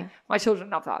 Anyway, Yeah. My children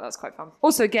love that. That's quite fun.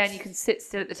 Also, again, you can sit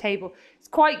still at the table. It's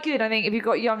quite good, I think, if you've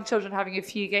got young children having a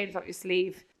few games up your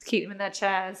sleeve to keep them in their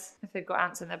chairs if they've got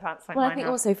ants in their pants like Well, I mine think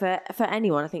have. also for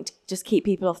anyone, I think to just keep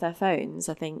people off their phones,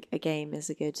 I think a game is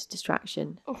a good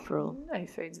distraction for all. No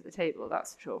phones at the table,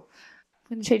 that's for sure.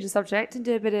 I'm going to change the subject and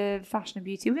do a bit of fashion and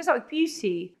beauty. We're going to start with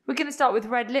beauty. We're going to start with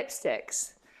red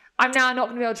lipsticks. I'm now not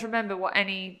going to be able to remember what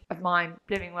any of mine,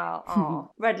 living well, are.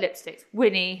 Red lipsticks.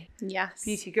 Winnie, Yes.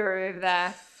 beauty guru over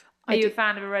there. Are you a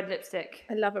fan of a red lipstick?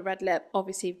 I love a red lip.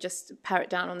 Obviously, just pare it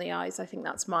down on the eyes. I think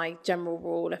that's my general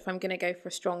rule. If I'm going to go for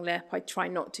a strong lip, I try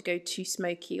not to go too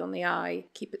smoky on the eye.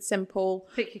 Keep it simple.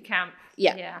 Pick your camp.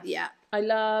 Yeah. I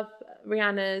love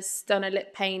Rihanna's Stunner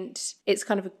lip paint. It's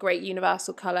kind of a great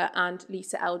universal colour. And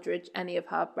Lisa Eldridge, any of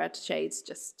her red shades,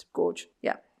 just gorge.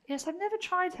 Yeah. Yes, I've never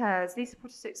tried hers. Lisa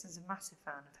Potter Dixon's a massive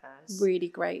fan of hers. Really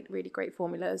great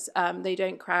formulas. They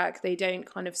don't crack. They don't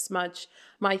kind of smudge.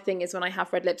 My thing is when I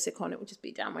have red lipstick on, it will just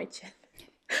be down my chin.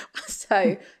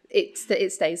 So it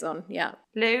stays on, yeah.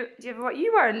 Lou, do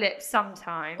you wear a lip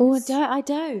sometimes? Oh, I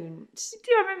don't.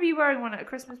 Do I remember you wearing one at a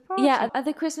Christmas party? Yeah, at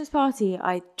the Christmas party,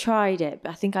 I tried it, but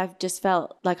I think I've just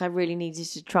felt like I really needed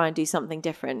to try and do something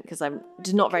different because I'm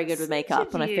just not very good with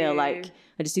makeup, and I feel like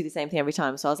I just do the same thing every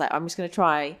time. So I was like, I'm just going to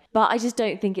try, but I just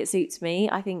don't think it suits me.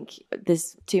 I think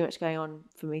there's too much going on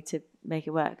for me to make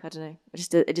it work. I don't know.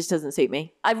 It just doesn't suit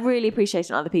me. I really appreciate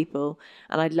it on other people,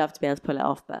 and I'd love to be able to pull it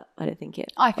off, but I don't think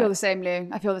it. I feel the same, Lou.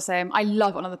 I feel the same. I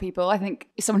love it on other people. I think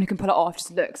someone who can pull it off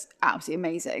just looks absolutely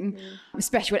amazing,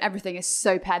 especially when everything is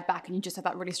so pared back and you just have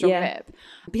that really strong lip.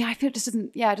 But yeah, I feel it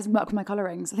doesn't work with my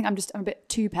colourings. I think I'm a bit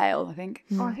too pale, I think.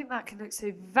 Oh, I think that can look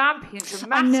so vampy and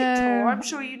dramatic, Tor. I'm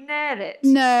sure you nail it.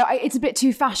 No, it's a bit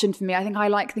too fashion for me. I think I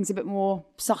like things a bit more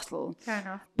subtle. Fair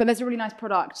enough. But there's a really nice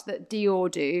product that Dior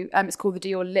do. It's called the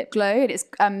Dior Lip Glow.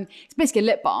 And it's basically a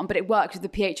lip balm, but it works with the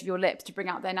pH of your lips to bring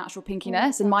out their natural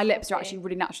pinkiness. And my lips are actually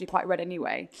really naturally quite red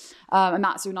anyway. And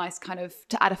that's a nice kind of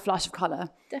to add a flush of colour.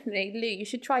 Definitely, Lou, you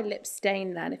should try lip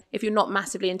stain then. If you're not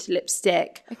massively into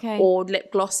lipstick Okay. or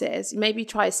lip glosses, maybe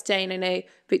try a stain. I know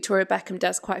Victoria Beckham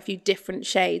does quite a few different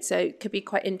shades, so it could be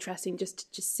quite interesting just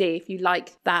to just see if you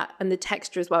like that, and the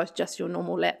texture as well as just your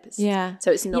normal lips. Yeah.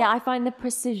 So it's not. Yeah, I find the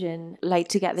precision, like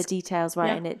to get the details right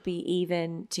Yeah. and it be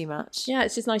even too much. Yeah,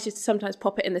 it's just nice just to sometimes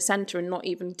pop it in the centre and not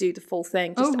even do the full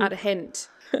thing, just add a hint.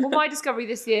 Well, my discovery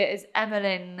this year is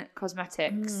Emmeline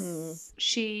Cosmetics.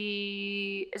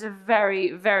 She is a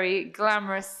very, very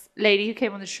glamorous lady who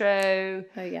came on the show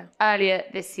Oh, yeah. earlier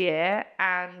this year,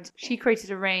 and she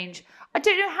created a range. I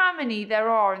don't know how many there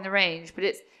are in the range, but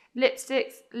it's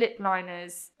lipsticks, lip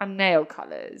liners, and nail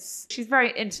colours. She's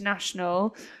very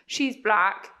international. She's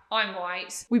black. I'm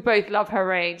white. We both love her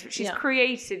range, but she's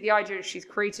created, the idea is she's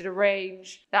created a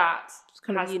range that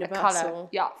kind of has universal.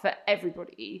 a colour for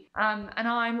everybody. And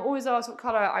I'm always asked what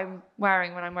colour I'm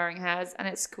wearing when I'm wearing hers, and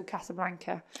it's called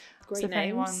Casablanca. Great if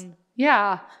names.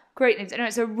 Great names. And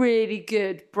it's a really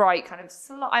good, bright kind of,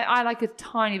 I like a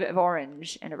tiny bit of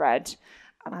orange in a red.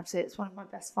 And I'd say it's one of my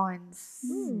best finds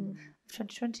of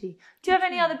 2020. Do you have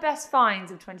any other best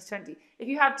finds of 2020? If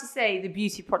you had to say the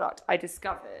beauty product I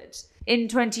discovered in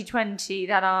 2020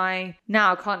 that I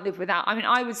now can't live without. I mean,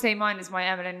 I would say mine is my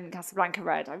Emmeline Casablanca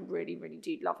red. I really, really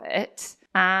do love it.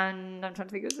 And I'm trying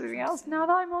to think of something else now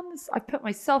that I'm on this. I put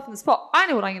myself on the spot. I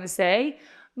know what I'm going to say.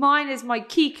 Mine is my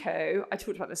Kiko. I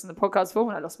talked about this in the podcast before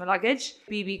when I lost my luggage.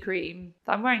 BB cream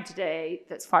that I'm wearing today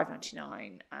that's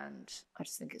 $5.99, and I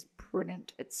just think it's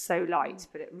brilliant. It's so light,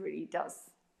 but it really does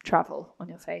travel on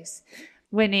your face.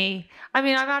 Winnie, I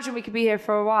mean, I imagine we could be here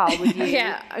for a while with you.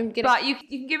 Yeah, I'm gonna. But you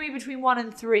can give me between 1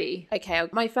 and 3. Okay,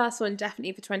 my first one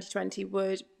definitely for 2020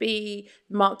 would be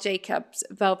Marc Jacobs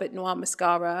Velvet Noir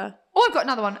Mascara. Oh, I've got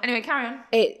another one. Anyway, carry on.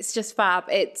 It's just fab.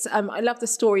 It's I love the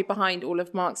story behind all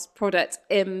of Marc's products.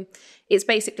 It's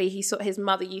basically his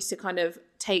mother used to kind of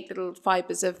take little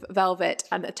fibers of velvet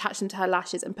and attach them to her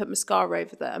lashes and put mascara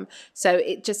over them. So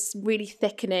it just really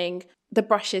thickening. The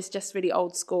brush is just really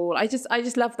old school. I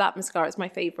just love that mascara. It's my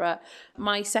favourite.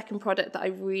 My second product that I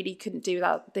really couldn't do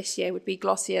without this year would be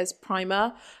Glossier's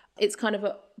primer. It's kind of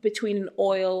between an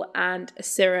oil and a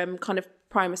serum, kind of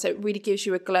primer, so it really gives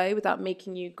you a glow without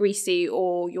making you greasy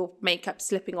or your makeup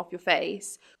slipping off your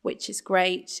face, which is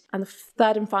great. And the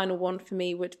third and final one for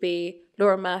me would be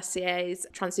Laura Mercier's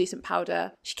translucent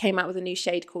powder. She came out with a new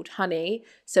shade called Honey,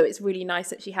 so it's really nice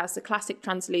that she has the classic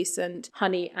translucent,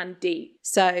 honey and deep.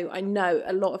 So I know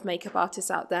a lot of makeup artists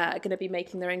out there are going to be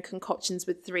making their own concoctions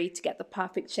with 3 to get the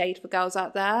perfect shade for girls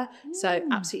out there. So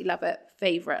absolutely love it.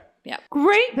 Favourite. Yeah.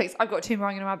 Great picks. I've got 2 more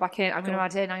I'm going to add back in. I'm going to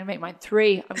add in. I'm going to make mine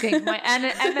 3. I'm going my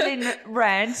Evelyn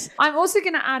Red. I'm also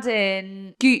going to add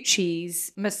in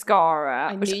Gucci's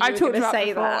mascara, which I've talked about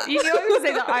before. You knew I was going to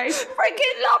say that. I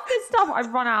freaking love this stuff.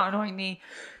 I've run out annoyingly.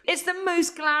 It's the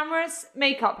most glamorous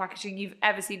makeup packaging you've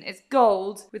ever seen. It's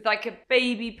gold with like a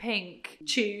baby pink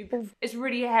tube. It's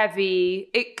really heavy.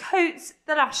 It coats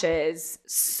the lashes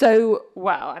so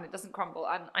well and it doesn't crumble.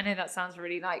 And I know that sounds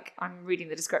really like I'm reading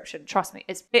the description. Trust me,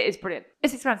 it is brilliant.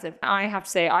 It's expensive. I have to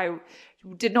say I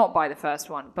did not buy the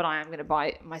first one, but I am going to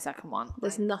buy my second one.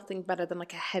 There's nothing better than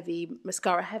like a heavy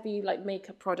mascara, heavy like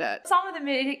makeup product. Some of them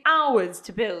take hours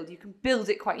to build. You can build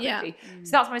it quite quickly. So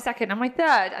that's my second. And my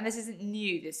third, and this isn't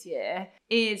new this year,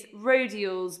 is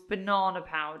Rodial's banana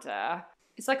powder.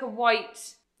 It's like a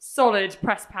white, solid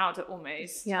pressed powder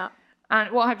almost. Yeah.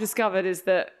 And what I've discovered is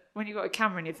that when you've got a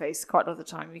camera in your face quite a lot of the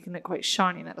time, you can look quite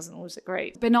shiny and that doesn't always look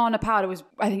great. Banana powder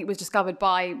I think it was discovered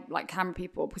by like camera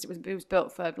people because it was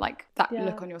built for like that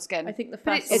look on your skin. I think the first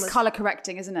one it's was... colour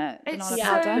correcting, isn't it? Banana so-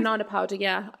 powder. Banana powder,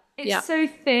 yeah. It's so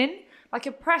thin. Like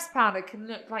a pressed powder can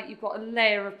look like you've got a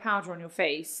layer of powder on your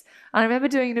face. And I remember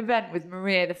doing an event with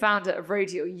Maria, the founder of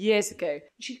Rodial, years ago.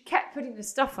 She kept putting this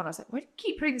stuff on. I was like, why do you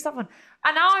keep putting this stuff on?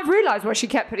 And now I've realised why she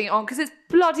kept putting it on, because it's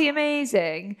bloody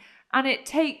amazing. And it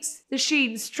takes the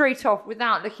sheen straight off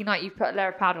without looking like you've put a layer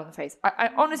of powder on the face. I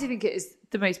honestly think it is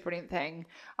the most brilliant thing.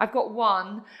 I've got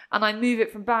one and I move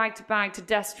it from bag to bag to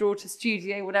desk drawer to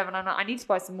studio, whatever. And I'm like, I need to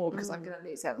buy some more because I'm going to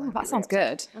lose it. That sounds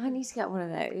good. I need to get one of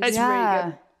those. It's really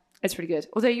good. It's really good.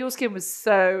 Although your skin was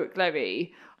so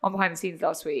glowy on behind the scenes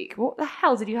last week. What the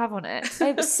hell did you have on it?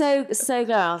 It was so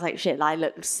glowy. I was like, shit, I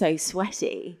looked so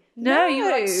sweaty. No, you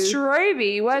were like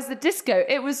stroby. Where's the disco?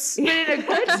 It was in a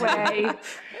good way.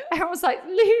 Everyone was like,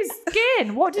 lose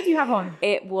skin. What did you have on?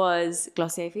 It was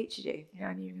Glossier Feature Dew. Yeah,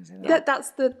 I knew you were going to say that.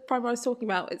 That's the primer I was talking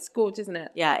about. It's gorgeous, isn't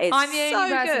it? Yeah, it's I'm the only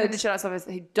so person good. in the Shillhouse office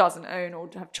who doesn't own or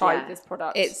have tried this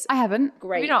product. It's I haven't.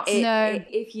 great. Have you not? No.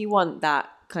 If you want that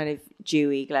kind of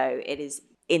dewy glow, it is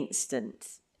instant.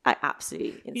 Absolutely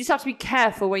instant. You just have to be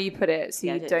careful where you put it so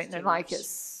Yeah, you don't don't too look like much.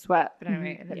 it's sweat. But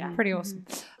anyway, it looked pretty awesome.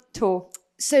 Tour.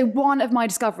 So one of my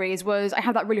discoveries was I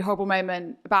had that really horrible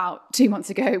moment about 2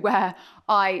 months ago where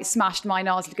I smashed my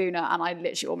NARS Laguna and I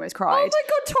literally almost cried. Oh my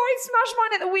God, Tori smashed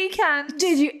mine at the weekend.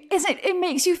 Did you? Isn't it? It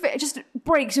makes you feel. It just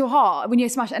breaks your heart when you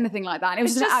smash anything like that. And it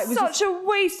was It's just such a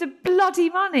waste of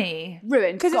bloody money.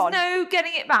 ruined. Because there's gone. no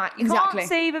getting it back. You Exactly. can't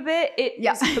save a bit. It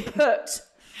is kaput.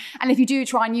 And if you do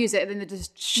try and use it, then the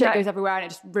just shit No. goes everywhere and it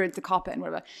just ruins the carpet and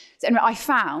whatever. So anyway, I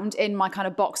found in my kind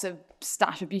of box of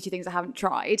stash of beauty things I haven't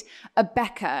tried a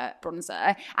Becca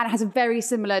bronzer, and it has a very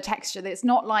similar texture. That it's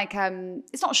not like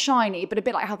it's not shiny, but a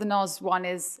bit like how the NARS one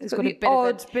is. It's got a bit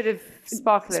odd of bit of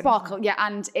sparkle. sparkle, yeah,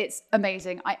 and it's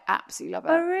amazing. I absolutely love it.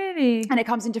 Oh, really? And it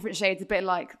comes in different shades, a bit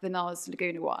like the NARS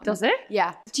Laguna one. Does it?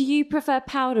 Yeah. Do you prefer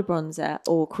powder bronzer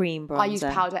or cream bronzer? I use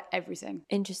powder everything.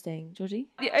 Interesting. Georgie?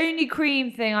 The only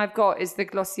cream thing I've got is the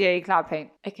Glossier Cloud Paint.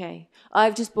 Okay.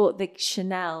 I've just bought the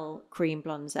Chanel cream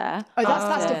bronzer. Oh,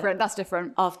 that's different. That's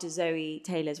different. After Zoe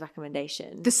Taylor's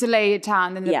recommendation. The Soleil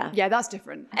tan and the, Yeah. that's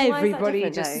different. Why is that Everybody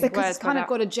different, just though? Because it's kind of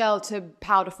got a gel to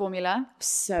powder formula.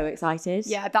 So excited.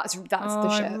 Yeah, that's the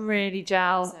shit. I'm really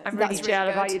gel. I'm really That's gel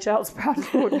really about good. your gel's powder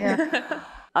coordinator.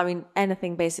 I mean,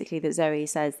 anything basically that Zoe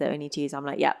says that I need to use, I'm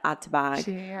like, yeah, add to bag.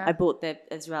 Yeah. I bought the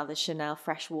Chanel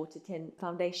Freshwater Tint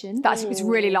Foundation. It's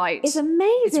really light. It's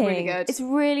amazing. It's really good. It's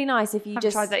really nice if you I've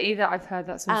just tried that either. I've heard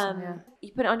that's awesome. Yeah.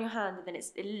 you put it on your hand and then it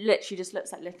literally just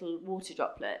looks like little water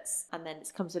droplets, and then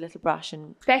it comes with a little brush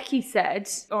and Becky said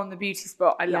on the Beauty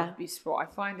Spot, I love Yeah. the Beauty Spot. I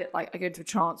find it like I go into a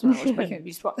trance when I watch Becky on the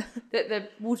Beauty Spot. That the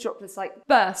water droplets like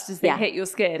burst as they Yeah, hit your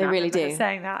skin. they I really remember do.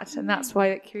 saying that, and that's why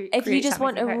it if you just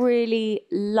want a effect. really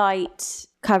light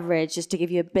coverage just to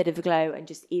give you a bit of a glow and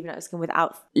just even out your skin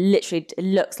without literally it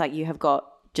looks like you have got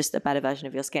just a better version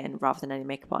of your skin rather than any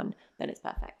makeup on, then it's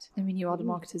perfect. I mean, you are the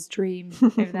marketer's dream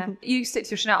over there. You stick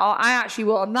to your Chanel. I actually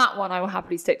will, on that one, I will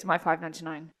happily stick to my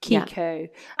 $5.99 Kiko.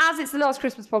 As it's the last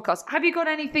Christmas podcast, have you got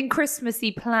anything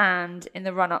Christmassy planned in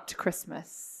the run-up to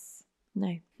Christmas?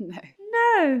 No.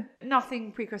 No.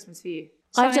 Nothing pre-Christmas for you?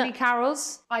 So I've any done-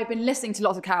 carols? I've been listening to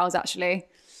lots of carols actually.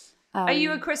 Are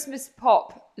you a Christmas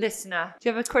pop listener? Do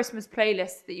you have a Christmas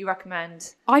playlist that you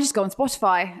recommend? I just go on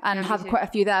Spotify and me have too. quite a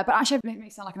few there. But actually, it makes me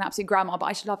sound like an absolute grandma, but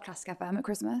I just love Classic FM at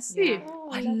Christmas. Do you?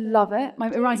 I love it.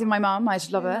 It reminds me of my mum. I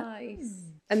just love it. Nice.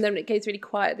 And then it goes really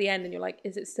quiet at the end and you're like,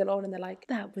 is it still on? And they're like,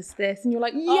 that was this. And you're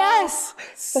like, Yes!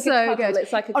 It's like a So cuddle. good.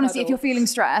 It's like a Honestly, if cuddle. you're feeling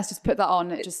stressed, just put that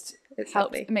on. It just it's helps.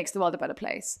 lovely. It makes the world a better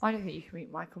place. I don't think you can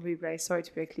beat Michael Bublé. Sorry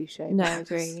to be a cliche. No,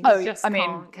 agree. Oh, Just I mean,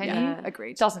 can't, can yeah, you?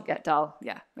 agreed. Doesn't get dull.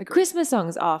 Yeah, agreed. Christmas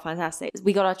songs are fantastic.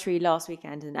 We got our tree last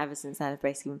weekend, and ever since then, I've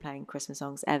basically been playing Christmas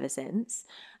songs ever since.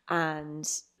 And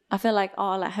I feel like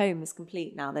our home is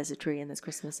complete now. There's a tree and there's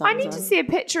Christmas songs. I need to see a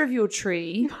picture of your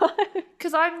tree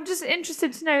because I'm just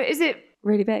interested to know, is it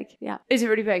Really big, yeah.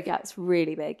 really big? Yeah, it's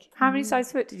really big. How many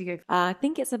size foot did you go for? I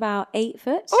think it's about 8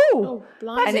 foot. Oh,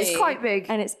 blimey. that is quite big.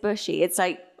 And it's bushy. It's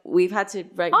like, we've had to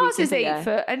Ours is 8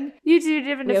 foot and you do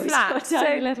live in a flat.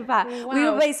 So little flat. We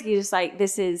were Wow. basically just like,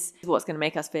 this is what's going to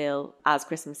make us feel as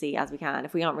Christmassy as we can.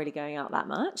 If we aren't really going out that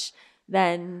much,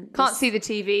 then Can't see the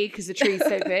TV because the tree's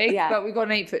so big, Yeah. but we've got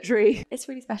an 8 foot tree. it's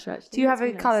really special. Actually. Do you have It's a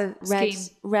really nice. colour red,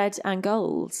 scheme? red and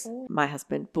gold. My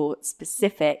husband bought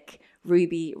specific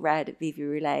ruby red Vivi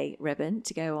Roulet ribbon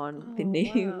to go on the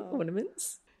new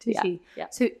ornaments. Did Yeah, he? yeah.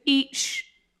 So each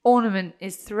ornament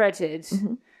is threaded.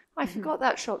 I forgot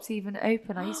that shop's even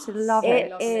open. I used to love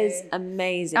it. It is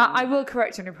amazing. I will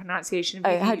correct on your pronunciation.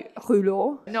 Oh, how-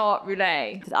 Rouleau, not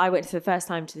roulette. I went for the first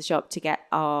time to the shop to get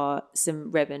some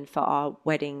ribbon for our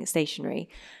wedding stationery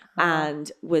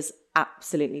and was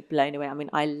absolutely blown away. I mean,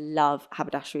 I love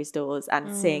haberdashery stores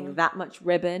and seeing that much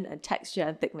ribbon and texture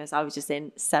and thickness, I was just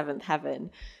in seventh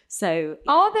heaven. So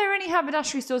Are there any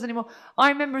haberdashery stores anymore? I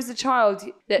remember as a child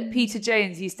that Peter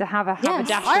Jones used to have a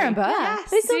haberdashery. I remember. Yes.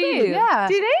 They still do. Yeah.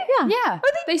 Do they? Yeah.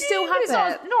 Oh, They still do, have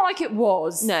but it's it. not like it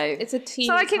was. no, It's a teeny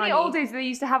So like in tiny. the old days, they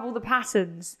used to have all the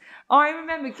patterns. I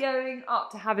remember going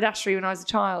up to haberdashery when I was a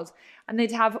child, and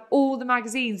they'd have all the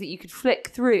magazines that you could flick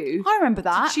through. I remember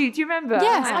that. Do you remember?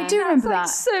 Yes, I do remember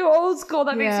That's that. like so old school.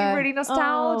 That makes Yeah. me really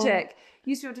nostalgic.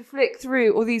 You used to be able to flick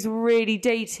through all these really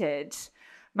dated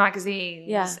magazines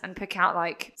Yeah. and pick out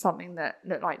like something that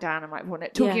looked like Diana might want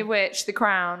it. Talking Yeah. of which, The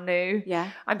Crown, Lou. Yeah.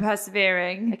 I'm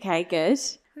persevering. Okay, good.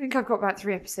 I think I've got about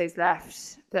 3 episodes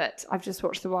left, but I've just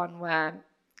watched the one where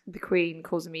the Queen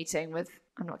calls a meeting with,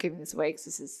 I'm not giving this away because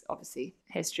this is obviously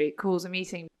history, calls a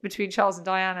meeting between Charles and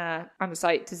Diana and was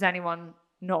like, does anyone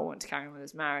not want to carry on with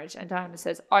this marriage? And Diana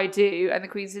says, I do. And the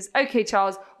Queen says, okay,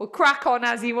 Charles, we'll crack on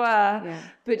as you were,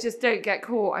 but just don't get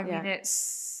caught. I mean,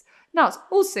 it's nuts.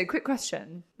 Also, quick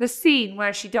question. The scene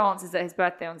where she dances at his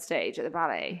birthday on stage at the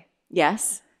ballet,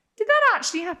 Yes. did that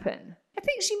actually happen? I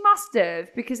think she must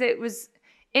have, because it was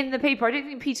in the paper. I don't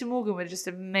think Peter Morgan would just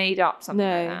have made up something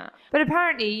like No. that. But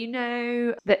apparently, you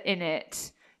know that in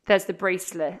it, there's the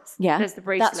bracelet. Yeah, There's the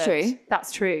bracelet. that's true.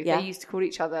 That's true. Yeah. They used to call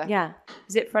each other. Yeah.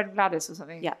 Is it Fred and Gladys or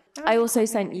something? Yeah. I also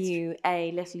sent you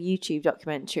a little YouTube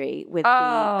documentary with the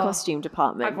Oh, costume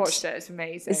department. I've watched it. It's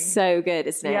amazing. It's so good,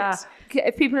 isn't it? Yeah.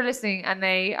 If people are listening and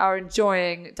they are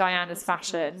enjoying Diana's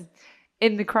fashion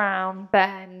in The Crown,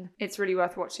 then it's really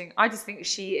worth watching. I just think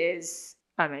she is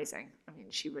amazing. I mean,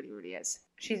 she really, really is.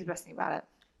 She's the best thing about it.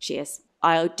 She is.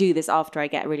 I'll do this after I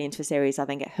get really into a series. I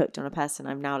then get hooked on a person.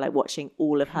 I'm now like watching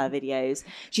all of her videos.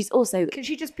 She's also, Can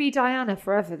she just be Diana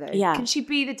forever, though? Yeah. Can she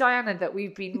be the Diana that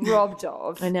we've been robbed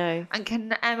of? I know. And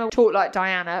can Emma talk like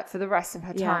Diana for the rest of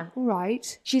her Yeah. time? All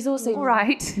right. She's also, All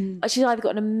right. she's either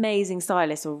got an amazing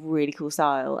stylist or really cool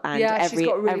style. And Yeah, she's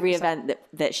got really every cool style. event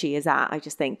that she is at, I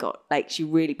just think she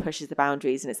really pushes the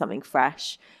boundaries and it's something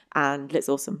fresh and looks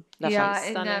awesome. Love Yeah, her.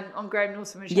 in, on Graham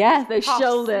Norton. When she Yeah, had those puffed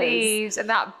shoulders. sleeves and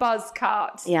that buzz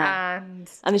cut. Yeah. And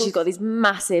then she's got these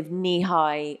massive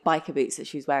knee-high biker boots that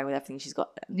she was wearing with everything. She's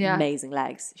got Yeah. amazing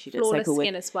legs. She looks so Flawless cool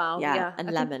skin with, as well. Yeah. and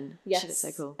I think- lemon. yes. She looks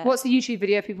so cool. what's the YouTube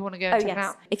video if people want to go and Oh, check it yes.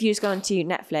 out? If you just go onto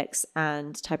Netflix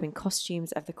and type in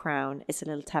Costumes of the Crown, it's a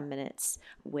little 10 minutes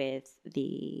with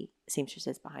the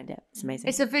seamstresses behind it. It's amazing.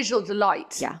 It's a visual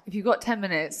delight. Yeah. If you've got 10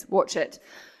 minutes, watch it.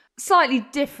 Slightly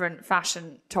different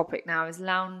fashion topic now is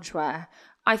loungewear.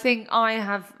 I think I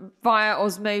have, via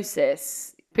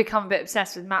osmosis, become a bit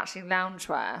obsessed with matching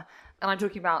loungewear. And I'm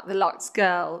talking about the Lux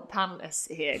Girl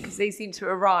panelists here, because they seem to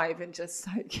arrive in just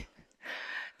like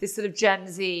this sort of Gen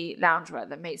Z loungewear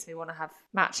that makes me want to have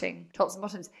matching tops and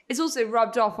bottoms. It's also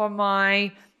rubbed off on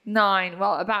my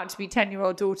about to be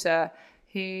 10-year-old daughter,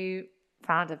 who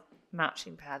found a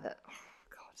matching pair that, oh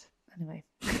God, anyway.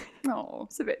 Oh.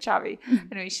 It's a bit chavvy.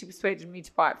 Anyway, she persuaded me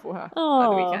to buy it for her at the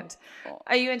Aw. weekend.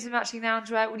 Are you into matching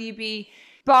loungewear? Will you be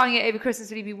buying it over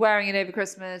Christmas? Will you be wearing it over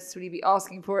Christmas? Will you be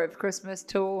asking for it for Christmas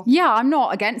at all? Yeah, I'm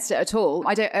not against it at all.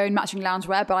 I don't own matching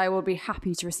loungewear, but I will be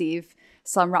happy to receive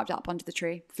some wrapped up under the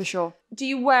tree, for sure. Do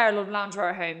you wear a lot of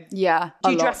loungewear at home? Yeah,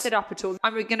 Do you dress it up at all?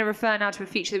 I'm going to refer now to a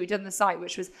feature that we did on the site,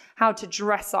 which was how to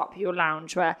dress up your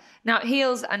loungewear. Now,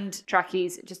 heels and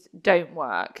trackies just don't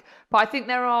work. But I think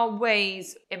there are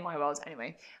ways, in my world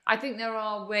anyway, I think there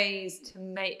are ways to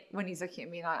make, when he's looking at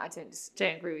me like, I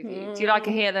don't agree with you. Do you like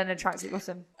a heel and a tracksuit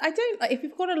bottom? I don't like, if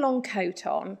you've got a long coat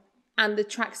on and the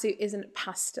tracksuit isn't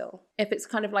pastel, if it's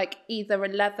kind of like either a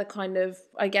leather kind of,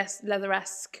 I guess,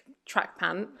 leather-esque track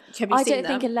pant. Have you I seen don't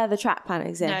think a leather track pant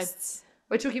exists.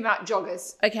 We're talking about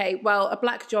joggers. Okay, well, a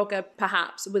black jogger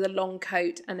perhaps with a long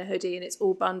coat and a hoodie and it's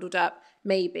all bundled up,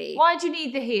 maybe. Why do you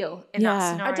need the heel in that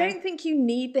Yeah. scenario? I don't think you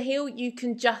need the heel. You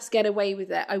can just get away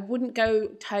with it. I wouldn't go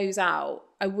toes out.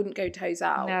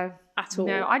 No. At all.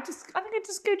 No, I think I'd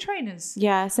just go trainers.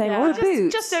 Yeah, same. Or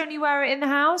boots. Just only wear it in the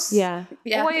house. Yeah.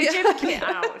 Yeah. Or wear your gym kit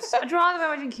out. I'd rather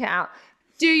wear my gym kit out.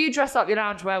 Do you dress up your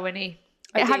loungewear, Winnie?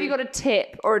 Have do. you got a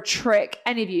tip or a trick,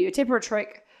 any of you, a tip or a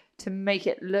trick to make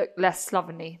it look less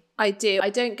slovenly? I do. I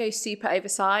don't go super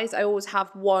oversized. I always have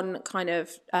one kind of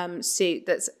suit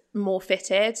that's more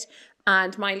fitted.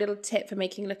 And my little tip for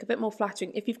making it look a bit more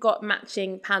flattering, if you've got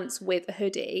matching pants with a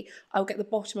hoodie, I'll get the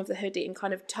bottom of the hoodie and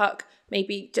kind of tuck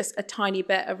maybe just a tiny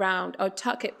bit around. I'll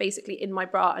tuck it basically in my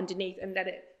bra underneath and let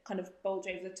it kind of bulge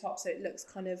over the top so it looks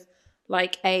kind of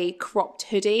like a cropped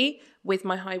hoodie with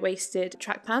my high-waisted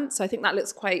track pants. So I think that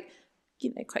looks quite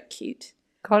cute.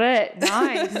 Got it.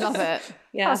 Nice. Love it.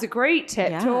 Yeah. That's a great tip.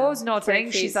 Yeah. Tor's nodding.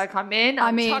 Great She's piece. like, I'm in.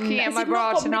 I'm tucking it in my It's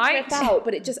bra not got tonight. midriff out,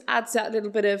 but it just adds that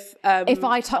little bit of... If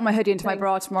I tuck my hoodie into my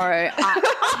bra tomorrow,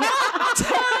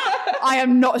 I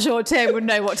am not sure Tim would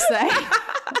know what to say.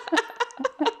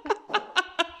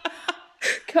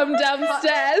 come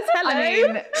downstairs, hello.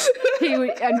 I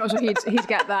mean, I'm not sure he'd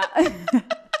get that.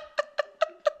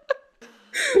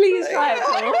 Please try it,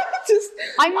 Paul.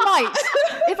 I might.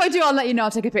 If I do, I'll let you know.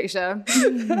 I'll take a picture.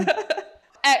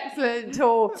 Excellent,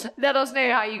 Tor. Let us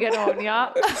know how you get on,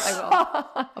 yeah? I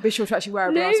will. I'll be sure to actually wear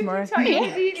a bra tomorrow. Tuck your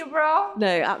hoodie in your bra. No,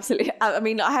 absolutely. I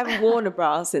mean, I haven't worn a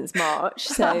bra since March,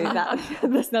 so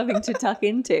there's nothing to tuck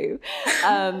into.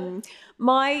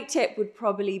 My tip would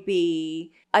probably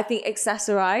be, I think,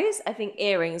 accessorize. I think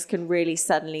earrings can really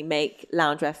suddenly make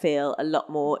loungewear feel a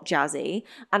lot more jazzy.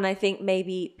 And I think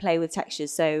maybe play with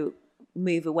textures. So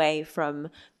move away from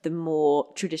the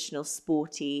more traditional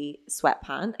sporty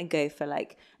sweatpant and go for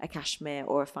like a cashmere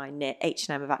or a fine knit.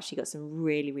 H&M have actually got some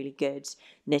really, really good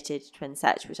knitted twin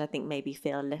sets, which I think maybe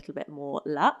feel a little bit more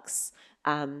luxe.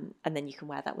 And then you can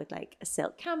wear that with like a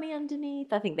silk cami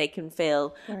underneath. I think they can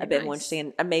feel a bit more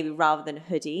interesting. And maybe rather than a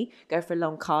hoodie, go for a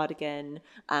long cardigan,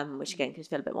 which again can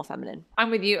feel a bit more feminine. I'm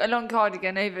with you. A long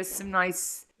cardigan over some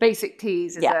nice basic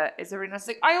tees is a really nice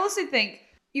thing. I also think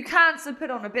you can still put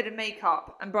on a bit of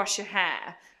makeup and brush your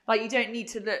hair. Like, you don't need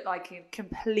to look like a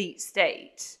complete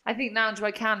state. I think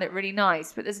loungewear can look really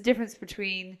nice, but there's a difference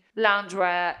between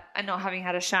loungewear and not having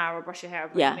had a shower or brush your hair or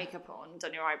put your makeup on,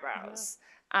 done your eyebrows,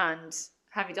 and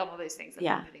having done all those things and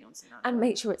then putting on some loungewear. And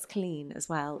make sure it's clean as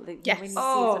well. Like, yes. when you see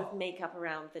sort of makeup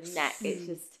around the neck, it's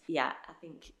just, I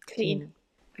think clean.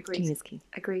 Agreed. Clean is key.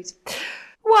 Agreed.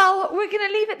 Well, we're going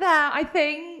to leave it there, I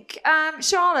think.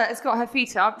 Charlotte has got her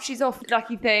feet up. She's off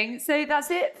Lucky Thing. So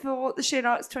that's it for the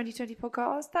SheerLuxe 2020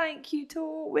 podcast. Thank you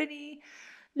to Winnie,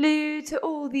 Lou, to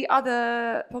all the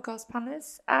other podcast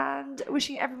panelists, and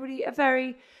wishing everybody a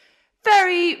very,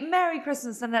 very Merry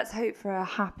Christmas, and let's hope for a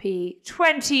happy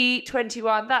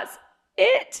 2021. That's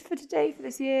it for today, for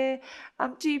this year.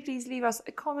 Do please leave us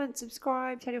a comment,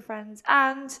 subscribe, tell your friends,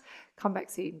 and come back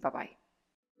soon. Bye-bye.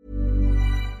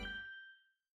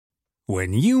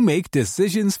 When you make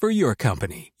decisions for your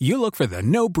company, you look for the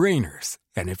no-brainers.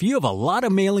 And if you have a lot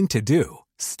of mailing to do,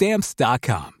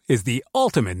 Stamps.com is the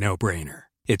ultimate no-brainer.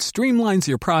 It streamlines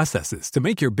your processes to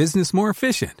make your business more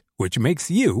efficient, which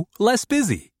makes you less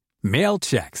busy. Mail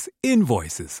checks,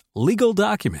 invoices, legal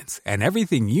documents, and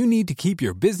everything you need to keep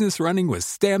your business running with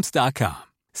Stamps.com.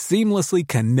 Seamlessly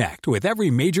connect with every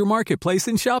major marketplace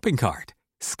and shopping cart.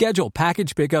 Schedule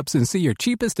package pickups and see your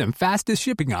cheapest and fastest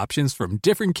shipping options from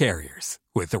different carriers,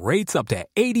 with rates up to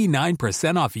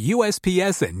 89% off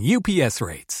USPS and UPS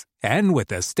rates. And with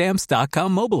the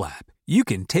Stamps.com mobile app, you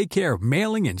can take care of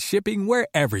mailing and shipping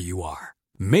wherever you are.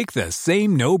 Make the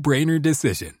same no-brainer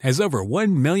decision as over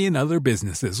 1 million other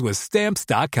businesses with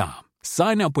Stamps.com.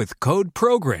 Sign up with code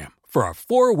PROGRAM for a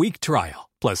 4-week trial,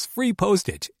 plus free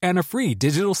postage and a free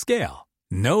digital scale.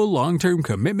 No long-term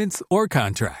commitments or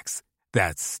contracts.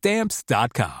 That's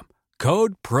Stamps.com.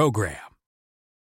 Code PROGRAM.